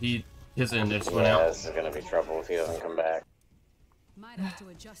accidentally his end just went Yeah, out. this is gonna be trouble if he doesn't come back. Might have to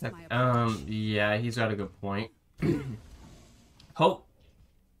adjust my approach. Yeah, he's got a good point. Hope.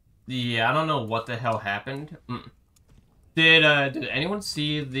 Yeah, I don't know what the hell happened. Did anyone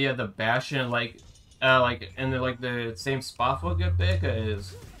see the Bastion like in the same spot for a good bit?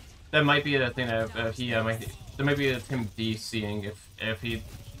 Cause that might be the thing that there might be him DCing if he.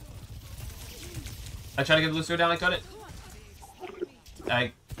 I try to get Lucio down. I got it.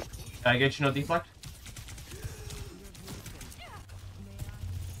 I get you no deflect.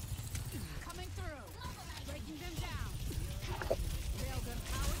 Coming through. Breaking them down. Railgun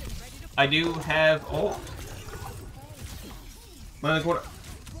powered and ready to I do have. Oh, I'm in the corner.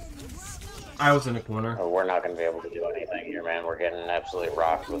 I was in the corner. But we're not gonna be able to do anything here, man. We're getting absolutely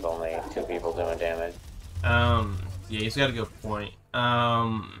rocked with only 2 people doing damage. Yeah, he's got a good point.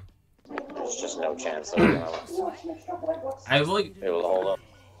 There's just no chance that we're gonna be able to hold up.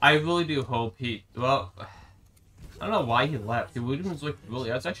 I really do hope he. Well, I don't know why he left. Williams looked really.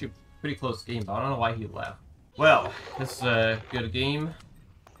 That's actually a pretty close game, but I don't know why he left. Well, this is a good game.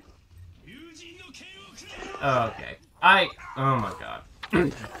 Okay. Oh my god.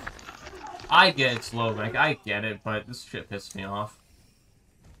 I get it's low rank. I get it, but this shit pissed me off.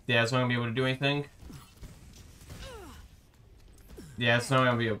 Yeah, it's not gonna be able to do anything. Yeah, it's not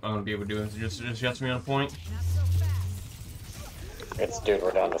gonna be. I'm gonna be able to do it. Just me on point. not so fast. It's dude,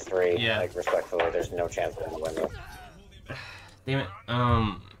 we're down to 3. Yeah. Like respectfully, there's no chance we're gonna win this. Damn it.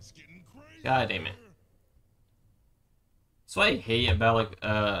 God damn it. So I hate about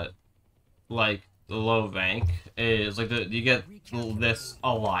like the low rank is like you get this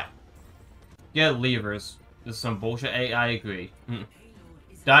a lot. You get levers. This is some bullshit. Hey, I agree.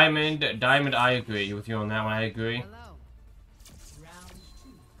 Diamond, I agree with you on that one. I agree. Hello.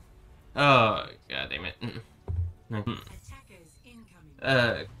 Oh, god damn it. Attackers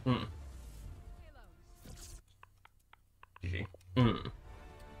incoming. GG.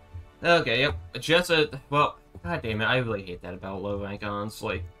 Okay, yep. Just well, god damn it, I really hate that about low rank,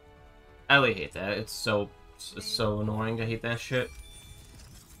 honestly. I really hate that. It's so annoying. I hate that shit.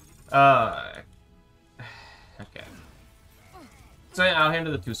 Okay. So yeah, I'll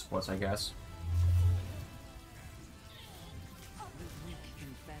handle the 2 supports, I guess.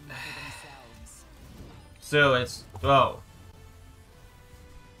 So it's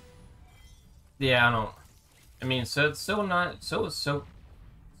yeah, I mean, so it's still not so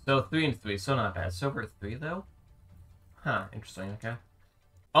 3 and 3, so not bad. Silver 3 though, huh? Interesting. Okay.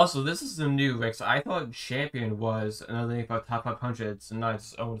 Also, this is the new rank. So I thought champion was another thing about top 500. It's not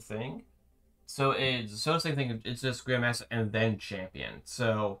its own thing. So it's the same thing. It's just grandmaster and then champion.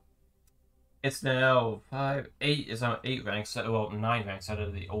 So it's now 8 is on 8 ranks. Well, 9 ranks out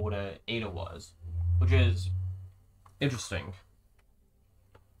of the old 8 it was, which is interesting.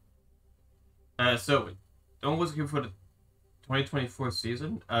 So don't was looking for the 2024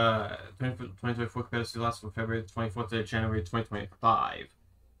 season. 2024 capacity lasts from February 24th to January 2025.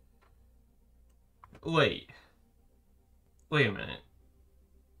 Wait a minute.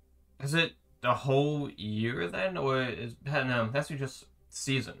 Is it the whole year then, or is no? That's just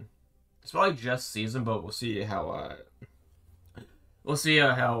season. It's probably just season, but we'll see how. We'll see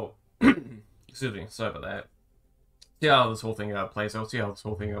how. Excuse me. Sorry about that. See how this whole thing plays out.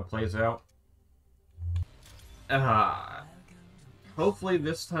 Plays out. Hopefully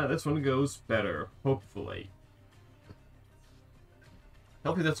this one goes better. Hopefully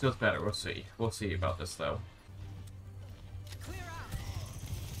this goes better. We'll see. We'll see about this though. Clear out.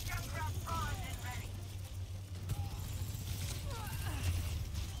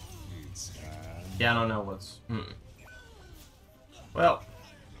 Yeah, I don't know what's. Well.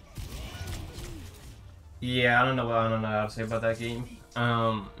 Yeah, I don't know how to say about that game.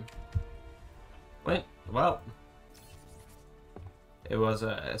 Wait. Well. It was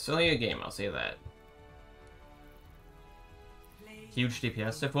certainly a game. I'll say that. Huge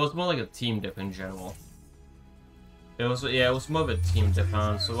DPS diff. Well, it's more like a team diff in general. It was more of a team diff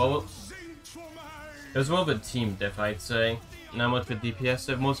on. So well, it was more of a team diff, I'd say. Not much of a DPS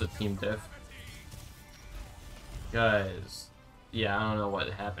diff, most of a team diff. Guys, yeah, I don't know what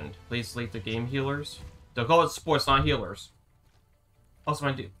happened. Please sleep the game healers. They'll call it sports, not healers. Also,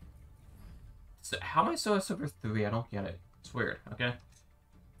 I do. So, how am I still at silver 3? I don't get it. It's weird. Okay.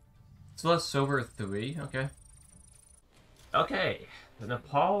 Still at silver 3. Okay. Okay.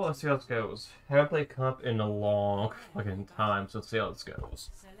 Nepal, let's see how this goes. Haven't played comp in a long fucking time, so let's see how this goes.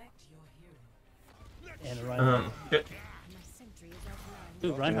 And Reinhardt. Good.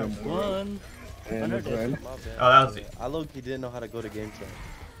 Dude, Reinhardt's one. Reinhardt is. My bad. Oh, that was it. I low-key didn't know how to go to game chat.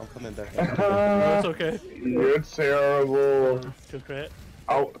 I'm coming back. That's okay. You're terrible. Good credit.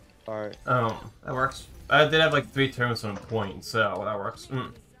 Oh, Alright. That works. I did have like 3 turns on a point, so that works.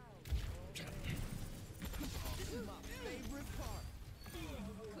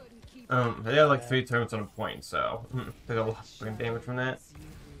 I had like 3 turns on a point, so took a lot of fucking damage from that.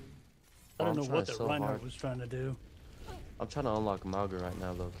 I don't I'm know trying what the so Reinhardt hard. was trying to do. I'm trying to unlock Mauger right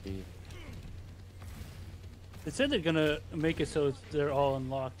now, low-key. They said they're gonna make it so they're all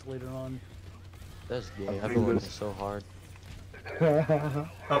unlocked later on. That's gay. I I've think been working this- so hard.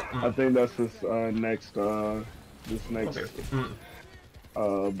 I think that's this next Okay.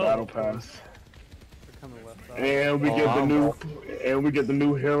 battle pass. They're coming left side. And we get the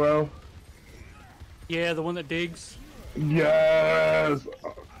new hero. Yeah, the one that digs. Yes.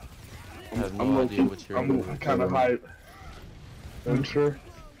 I have no I'm idea low-key- what you're I'm doing. kind of hyped. I'm sure.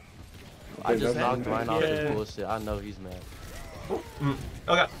 I just that's- knocked Ryan off Yeah. his bullshit. I know he's mad.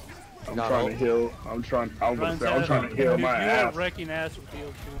 Okay. I'm Got trying ult. to heal. I'm trying to Reinhardt, heal you my are ass. wrecking ass with heal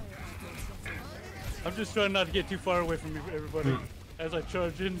too. I'm just trying not to get too far away from everybody as I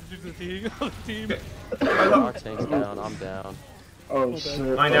charge into the team. Our tank's down. I'm down. Oh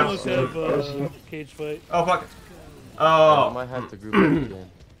shit. I I know. almost have cage fight. Oh fuck. I Oh. might have to group up again.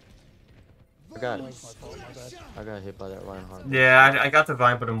 That was my fault, my bad. I got hit by that Reinhardt. Yeah, I got the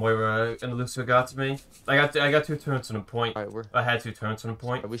Vine, but Moira and Lucio got to me. I got 2 turns on a point. Alright, I had 2 turns on a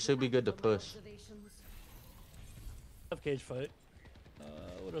point. we should be good to push. Have cage fight.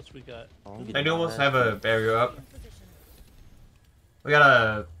 What else we got? Oh, I do almost have a barrier up. We got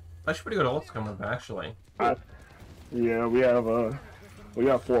a actually pretty good ults coming up actually. Yeah, we got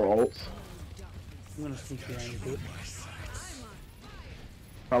 4 ults. I'm gonna sneak behind you, dude.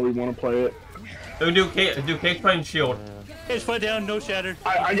 How we want to play it? Do cage fight and shield. Cage fight down, no shatter.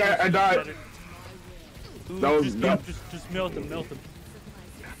 I died. Ooh, That was- just melt him, melt him.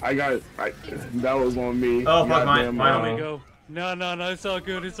 That was on me. Oh, fuck, Goddamn, mine. There we go. No, it's all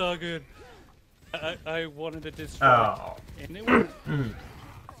good, it's all good. I wanted to destroy Oh. and it worked.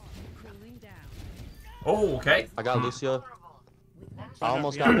 Oh, okay. I got Lucio. I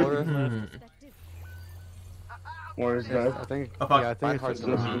almost Yeah. got Moira. Where is that? I think. Oh, fuck. Yeah, I think Reinhardt's it's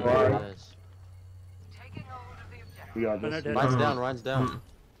gonna just beat Right. my ass. We got Reinhardt this. dead. Ryan's down. Ryan's down.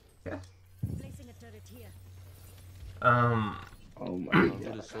 Oh my Who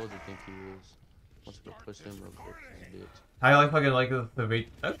god. the soldier think he is? Wants to go push him real quick, bitch. I like fucking like the beat.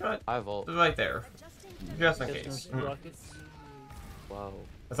 That's right. I vault. It's right there. Just in Just case. no rockets. Wow.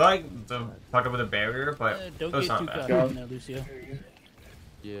 I thought like the fucked up with a barrier, but Don't that's get not too bad. cocky now, Lucio.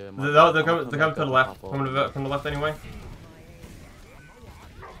 Yeah. They're coming to the left. From the left anyway.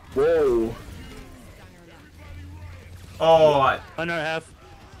 Whoa. Oh, Under half.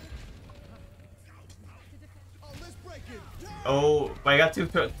 oh, I got 2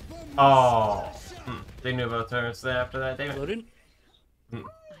 turns. Oh, they knew about turns there after that. Damn it. Loaded.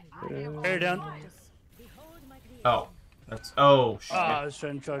 Hair down. Oh, that's oh shit. Ah, I was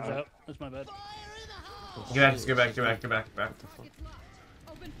trying to charge out. That's my bad. Get back.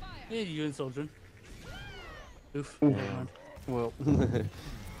 Yeah, you and Soldier. Oof. Yeah. Never mind. well.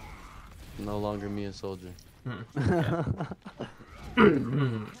 No longer me and soldier. Hmm.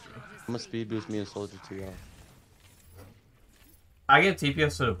 I'm gonna speed boost me and soldier too, y'all. I get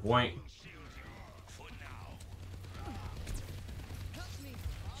TPS to the point.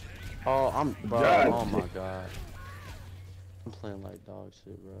 Oh, bro. God. Oh my god. I'm playing like dog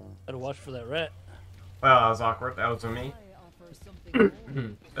shit, bro. Gotta watch for that rat. Well, that was awkward. That was on me.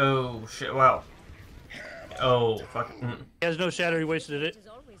 Oh shit! Wow. Oh fuck. He has no shatter, he wasted it.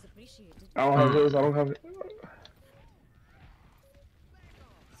 I don't have his. I don't have it.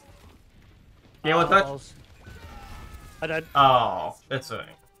 You know what that? Balls. I died. Oh, it's a.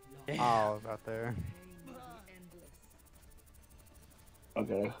 Oh, about there.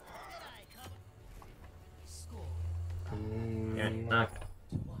 Okay. Yeah,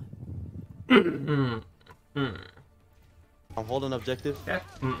 I'm holding objective. okay.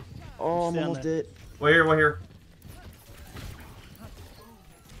 Oh, I'm Stay on almost there. dead. We're here.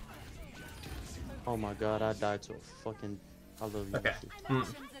 Oh my god, I died to a fucking. I love you. Okay.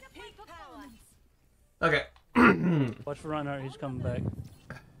 Lucy. Okay. Watch for Reinhardt, he's coming back.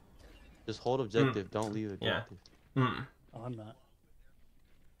 Just hold objective. Don't leave objective. Oh, I'm not.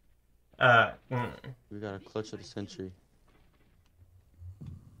 We got a clutch of the century.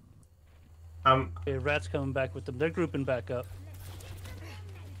 Okay, Rat's coming back with them. They're grouping back up.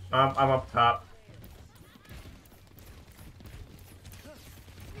 I'm up top.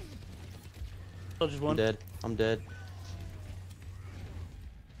 Soldier's I'm one. dead. I'm dead.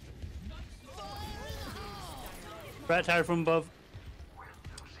 Rat tired from above.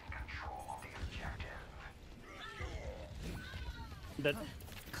 Dead.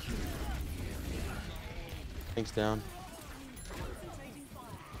 Thanks down.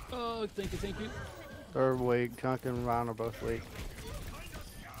 Oh, thank you. They're weak. Chunk and Ryan are both weak.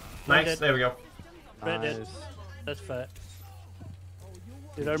 Nice, dead. there we go. Rat dead. Nice. That's fat.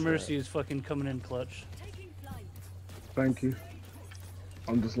 Dude, our Mercy is fucking coming in clutch. Thank you.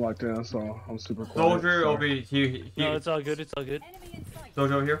 I'm just locked in, so I'm super quiet. Soldier Sorry. will be here. No, it's all good. It's all good.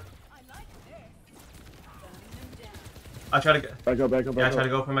 Soldier over here. I try to get. Back up, back up, Yeah, I back tried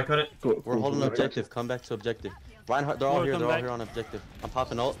to up. go for him. I couldn't. Cool, We're cool, holding cool. objective. Come back to objective. Reinhardt, they're all Lord, here. come They're all back. here on objective. I'm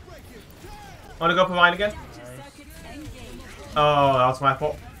popping ult. I'm gonna go for mine again. Oh, that was my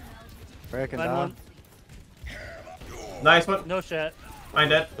fault. Breaking Line down. one. Nice one. No shot. Mine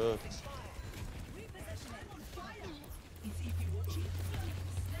dead. Good.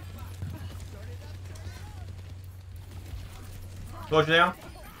 Soldier down.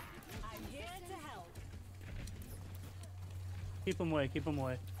 Keep him away. Keep him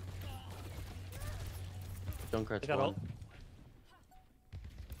away. Junkrat's I got one. ult.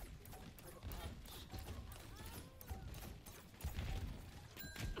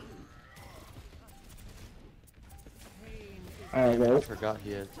 Alright, I well, forgot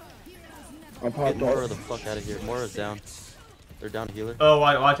he had. I Get popped Mora off. the fuck out of here. Mora's down. They're down healer. Oh,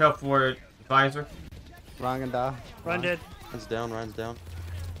 watch out for visor. Ryan and die. Ryan dead. Ryan's down. Ryan's down.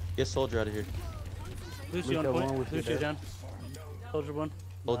 Get Soldier out of here. Lucy on Lucio one point. with you Lucio there. down. Soldier one.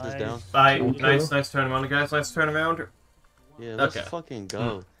 Soldier's down. Alright, Okay. nice turn around, guys. Nice turn around. Yeah, let's Okay. fucking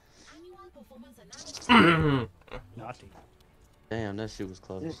go. Naughty. Damn, that shit was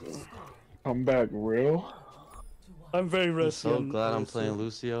close. I'm back real. I'm very I'm rusty. so on glad I'm Lucio. playing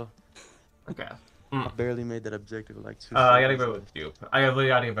Lucio. Okay. I barely made that objective in like 2 I gotta seconds. go with Dupe. I really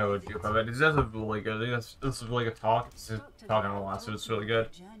gotta go with Dupe. But this is really good. This is really good talk. This is talking a lot, so it's really good.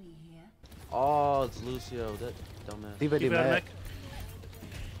 Oh, it's Lucio. That dumbass. Diva Keep it out of mech. mech.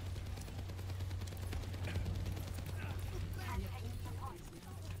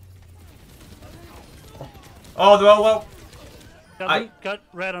 Oh, well, Got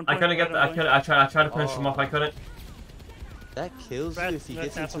Rat on I point. couldn't get Rat that. on I point. could. I tried to finish him off. I couldn't. That kills you Rat- if he Rat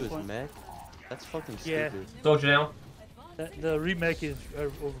gets tap into on his point. mech. That's fucking Yeah. stupid. Soldier down. The remake is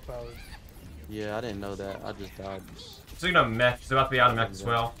overpowered. Yeah, I didn't know that. I just died. Speaking of mech, he's about to be out of mech as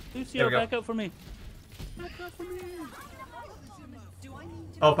well. There Lucio, we go. back up for me.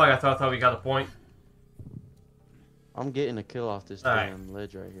 Oh fuck! I thought we got the point. I'm getting a kill off this Alright. damn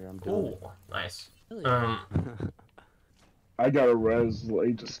ledge right here. I'm doing it. Ooh, nice. I got a res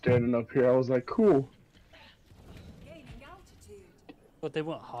like just standing up here. I was like, cool. But they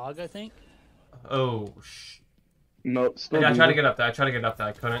want Hog, I think. Oh No, still. Yeah, I tried to moving. get up there. I tried to get up there.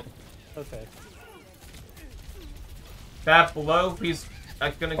 I couldn't. Okay. Fab below. He's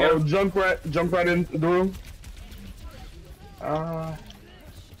like gonna get Oh, him. jump right in the room.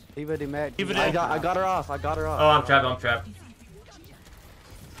 Diva de mech. Diva I de- got her off. I got her off. Oh, I'm trapped. I'm trapped.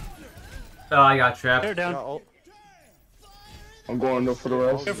 Oh, I got trapped. They're down. Got ult. I'm going up for the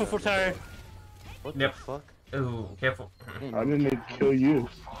rest. Careful for tire. What Yep. the fuck? Ooh, careful. I didn't need to kill you.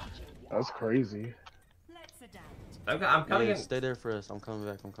 That's crazy. I'm kind Yeah, of getting. stay there for us. I'm coming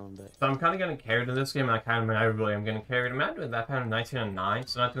back. I'm coming back. So I'm kind of getting carried in this game, and I really am getting carried. I'm not doing that bad of 19 and 9,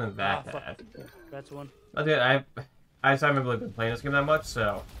 so not doing that Ah, fuck. bad. That's one. Not doing, I just haven't really been playing this game that much,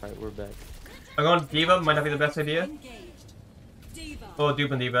 so Alright, we're back. I'm going Diva. Might not be the best idea. Oh,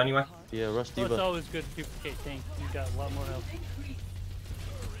 Dupe and Diva anyway. Yeah, rush Well, it's Diva. always good to duplicate tank. You got a lot more health.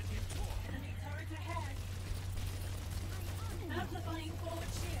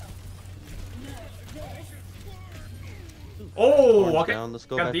 Oh, Orange okay. down. Let's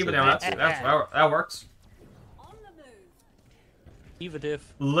go Got back Diva to down. That works. Diva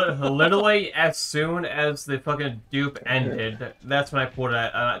diff. Literally, as soon as the fucking dupe ended, that's when I pulled it.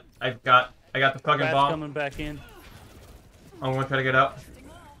 I got the fucking Rat's bomb. coming back in. I'm gonna try to get up.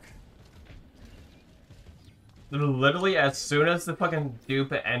 Literally, as soon as the fucking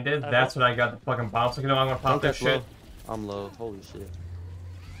dupe ended, that's when I got the fucking bomb. So you know I'm gonna pop this Junkrat's shit. low. I'm low. Holy shit.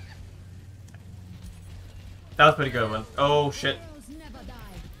 That was a pretty good one. Oh shit.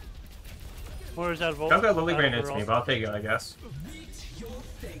 Mora's out of ult. Junkrat literally Out ran of into me, ult. but I'll take it, I guess.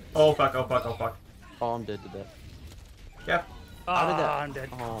 Oh fuck! Oh fuck! Oh fuck! Oh, I'm dead to death. Yeah. How did that? Ah, I'm dead.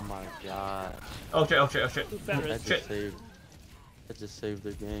 Oh my god. Oh shit! Oh shit! Oh shit! Fat That wrist. Shit. just saved. That just saved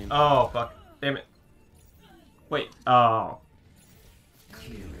the game. Oh fuck! Damn it. Wait, oh.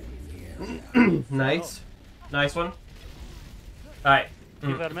 Nice. Nice one. Alright.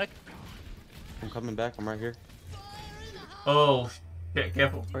 You got a mech? I'm coming back. I'm right here. Oh, shit,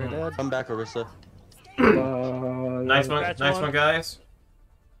 careful. We're dead. Come back, Orisa. Nice one, That's nice one. one, guys.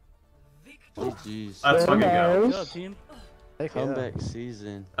 Oh, jeez. Let's fucking go. Go, team. Heck yeah. Comeback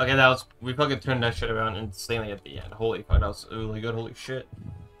season. Okay, that was, we fucking turned that shit around insanely at the end. Holy fuck, that was really good, holy shit.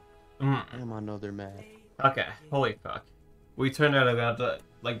 Damn, I know they're mad. Okay, holy fuck. We turned that around to,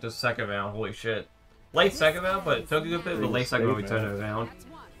 like, the second round, holy shit. Late second round, but it took a good bit, but late second round we turned it around. That's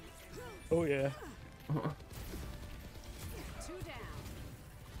one. Oh yeah. 2 down.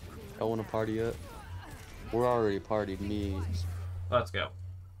 I want to party up. We're already partied. Me. Let's go.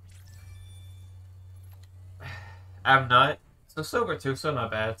 I'm not. So silver 2, so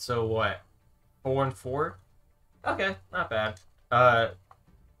not bad. So what? 4 and 4? Okay, not bad.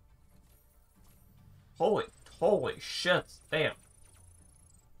 Holy shit, damn.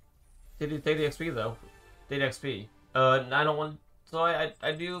 Did XP though. Did XP. I don't want, so I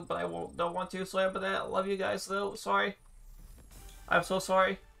do, but don't want to, sorry about that. Love you guys though, sorry. I'm so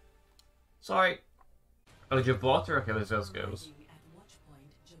sorry. Sorry. Oh, Gibraltar? Okay, this just goes.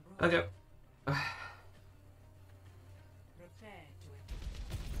 Okay.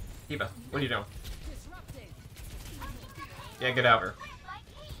 Eva, what are you doing? Disrupting. Yeah, get out of her.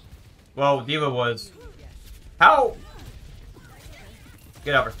 Well, Diva was... How?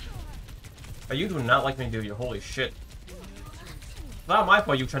 Get out of her. Oh, you do not like me, do you? Holy shit. It's not my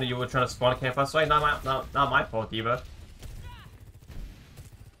fault you were trying to spawn a camp outside. Not my fault, Diva.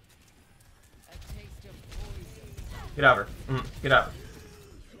 A taste of poison. Get out of her. Get out of her.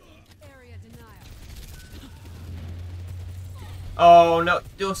 Area denial. Oh no,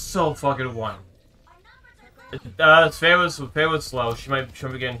 it was so fucking one. Fair was slow. She might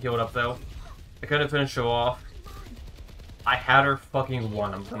be getting healed up though. I couldn't finish her off. I had her fucking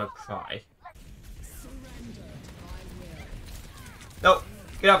one. I'm gonna cry. Nope.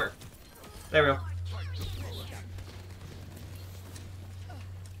 Get over. There we go.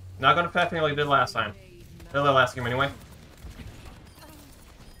 Not gonna fat finger like I did last time. Or the last game anyway.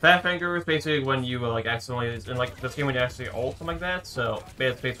 Fat finger is basically when you like accidentally in like this game when you actually ult something like that. So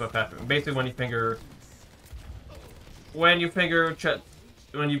it's basically what fat finger. Basically when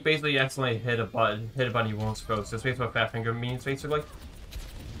you basically accidentally hit a button you won't supposed. That's basically what fat finger means basically.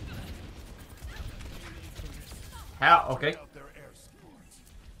 How? Okay.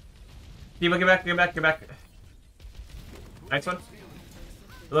 Diva, get back. Nice one. It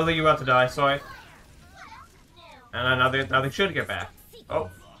looks like you're about to die, sorry. And now they should get back. Oh,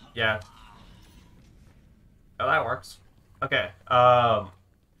 yeah. Oh, that works. Okay, Oh,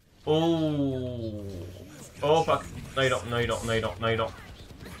 fuck. No, you don't.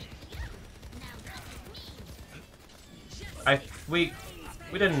 We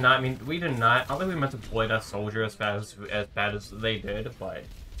did not, I don't think we meant to play that soldier as bad as they did, but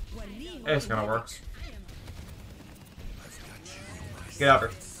it's gonna work. Get out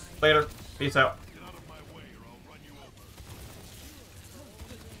of here. Later. Peace out.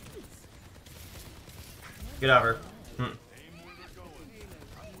 Get out of here.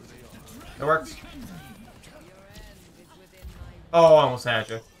 It works. Oh, I almost had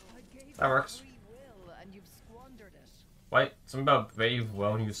you. That works. What? Something about brave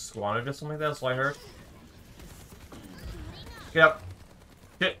well and you squandered or something like that? That's what I heard. Get up.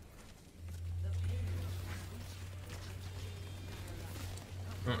 Get.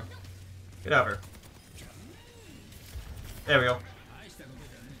 Get over. There we go.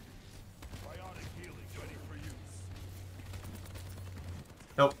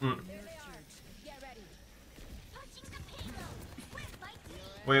 Nope.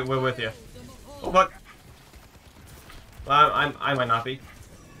 We're with you. Oh fuck. I might not be.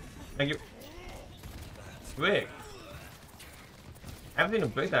 Thank you. Wait. I haven't seen him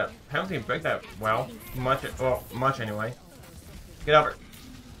break that well. Much anyway. Get over.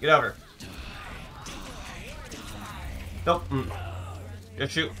 Get over. Nope.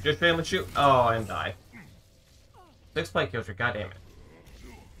 Just shoot. Just family shoot. Oh, and die. 6 play kills, god damn it.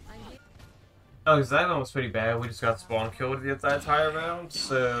 Oh, because that one was pretty bad. We just got spawn killed the entire round,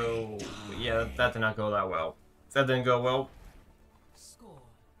 so yeah, that did not go that well. That didn't go well.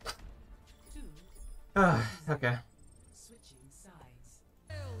 Okay.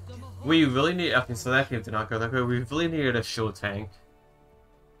 We really need. Okay, so that game did not go that good. We really needed a shield tank.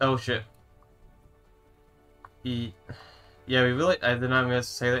 Oh shit. Yeah, we really. I did not mean to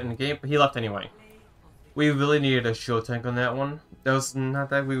say that in the game, but he left anyway. We really needed a shield tank on that one. That was not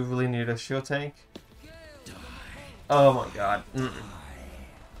that we really needed a shield tank. Oh my god.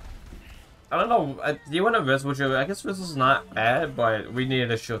 I don't know. Do you want to risk? Which I guess this is not bad, but we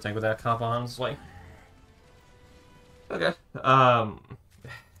needed a shield tank with that comp, honestly. Okay. Yeah,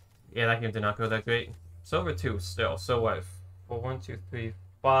 that game did not go that great. Silver 2 still. So what? 4, 1, 2, 3,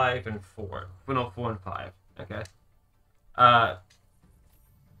 5, and 4. Well, no, 4 and 5. Okay.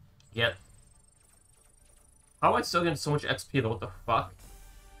 Yep. How am I still getting so much XP though? What the fuck?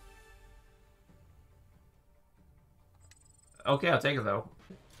 Okay, I'll take it though.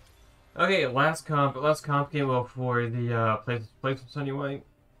 Okay, last comp came up for the placements anyway.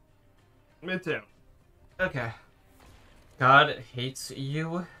 Midtown. Okay. God hates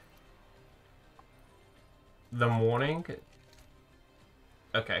you. The morning.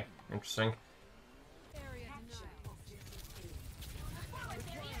 Okay, interesting. Area denied.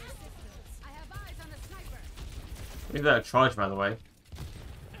 I have eyes on the sniper. Leave that a charge, by the way.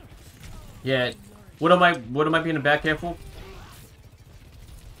 Yeah. What am I being a back careful?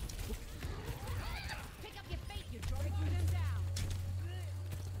 Pick up your fate, you breaking them down.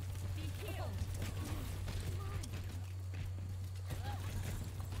 Be healed.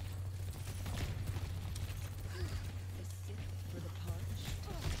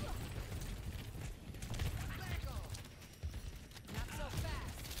 Not so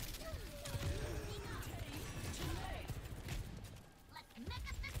fast.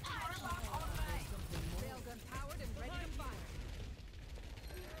 Railgun powered and ready to fire.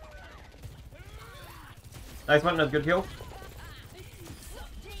 Nice one, that's a good kill.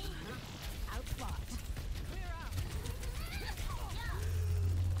 Outfought. Clear out.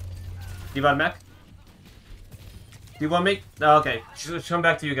 Do you want mech? Do you want me? Oh, okay, just come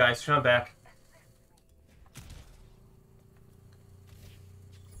back to you guys. Come back.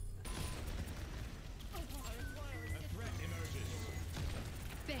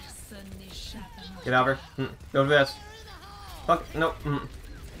 Personne n'échappe à mon Get over. Go to this. Fuck. No.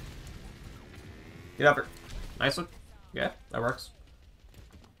 Get over. Nice one. Yeah, that works.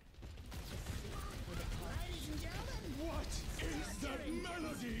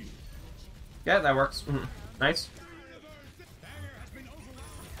 Yeah, that works. Nice.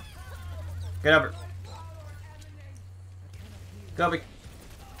 Get over. Go big.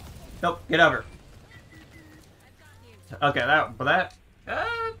 Nope, get over. Okay,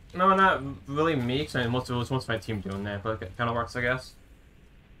 no, not really me, because it was most of my team doing that, but it kind of works, I guess.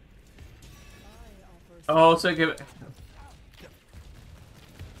 Oh, so give it.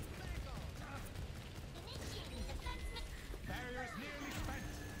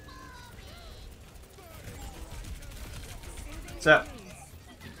 So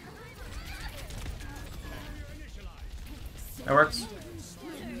that works.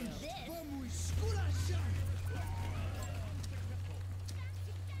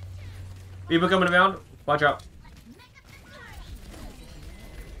 People coming around. Watch out.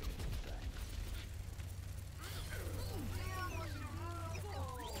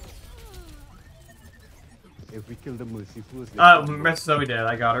 If we kill the Merciful, Miss Zoe dead.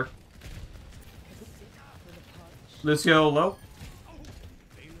 I got her. Lucio low.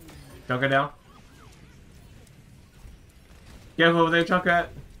 Chunk it down. Careful over there, chunk it.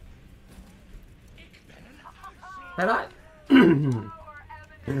 Head on.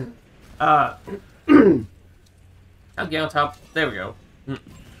 I'll get on top. There we go. You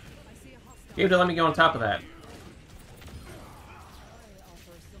have to let me go on top of that.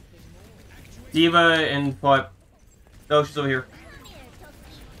 Diva and what? Oh, she's over here.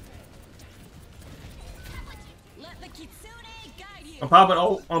 Let the Kitsune guide you. I'm popping.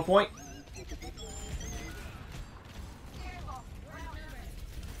 Oh, on point.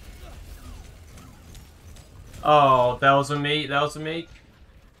 Oh, that was a me. That was a me.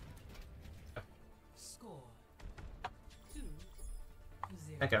 Score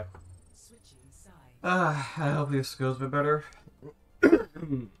 2-0. Okay. Switching sides. I hope your skills were better.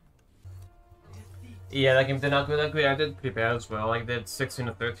 Yeah, that game did not go that great. I did pretty bad as well. I did 16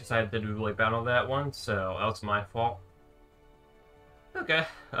 to 13, so I did really bad on that one, so that was my fault. Okay.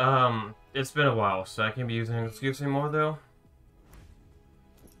 It's been a while, so I can't be using an excuse anymore, though.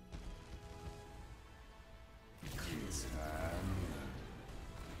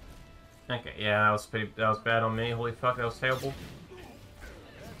 Okay, yeah, that was bad on me. Holy fuck, that was terrible.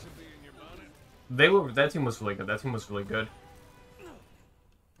 That team was really good. That team was really good.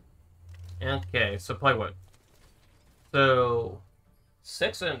 Okay, so play what? So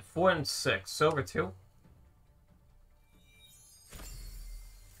 4 and 6. Silver 2.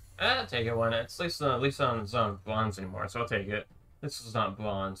 I'll take it when it's at least it's not bronze anymore, so I'll take it. This is not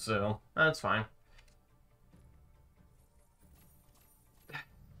bronze, so that's fine.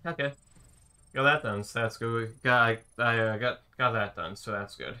 Okay. Got that done, so that's good. I got that done, so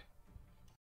that's good.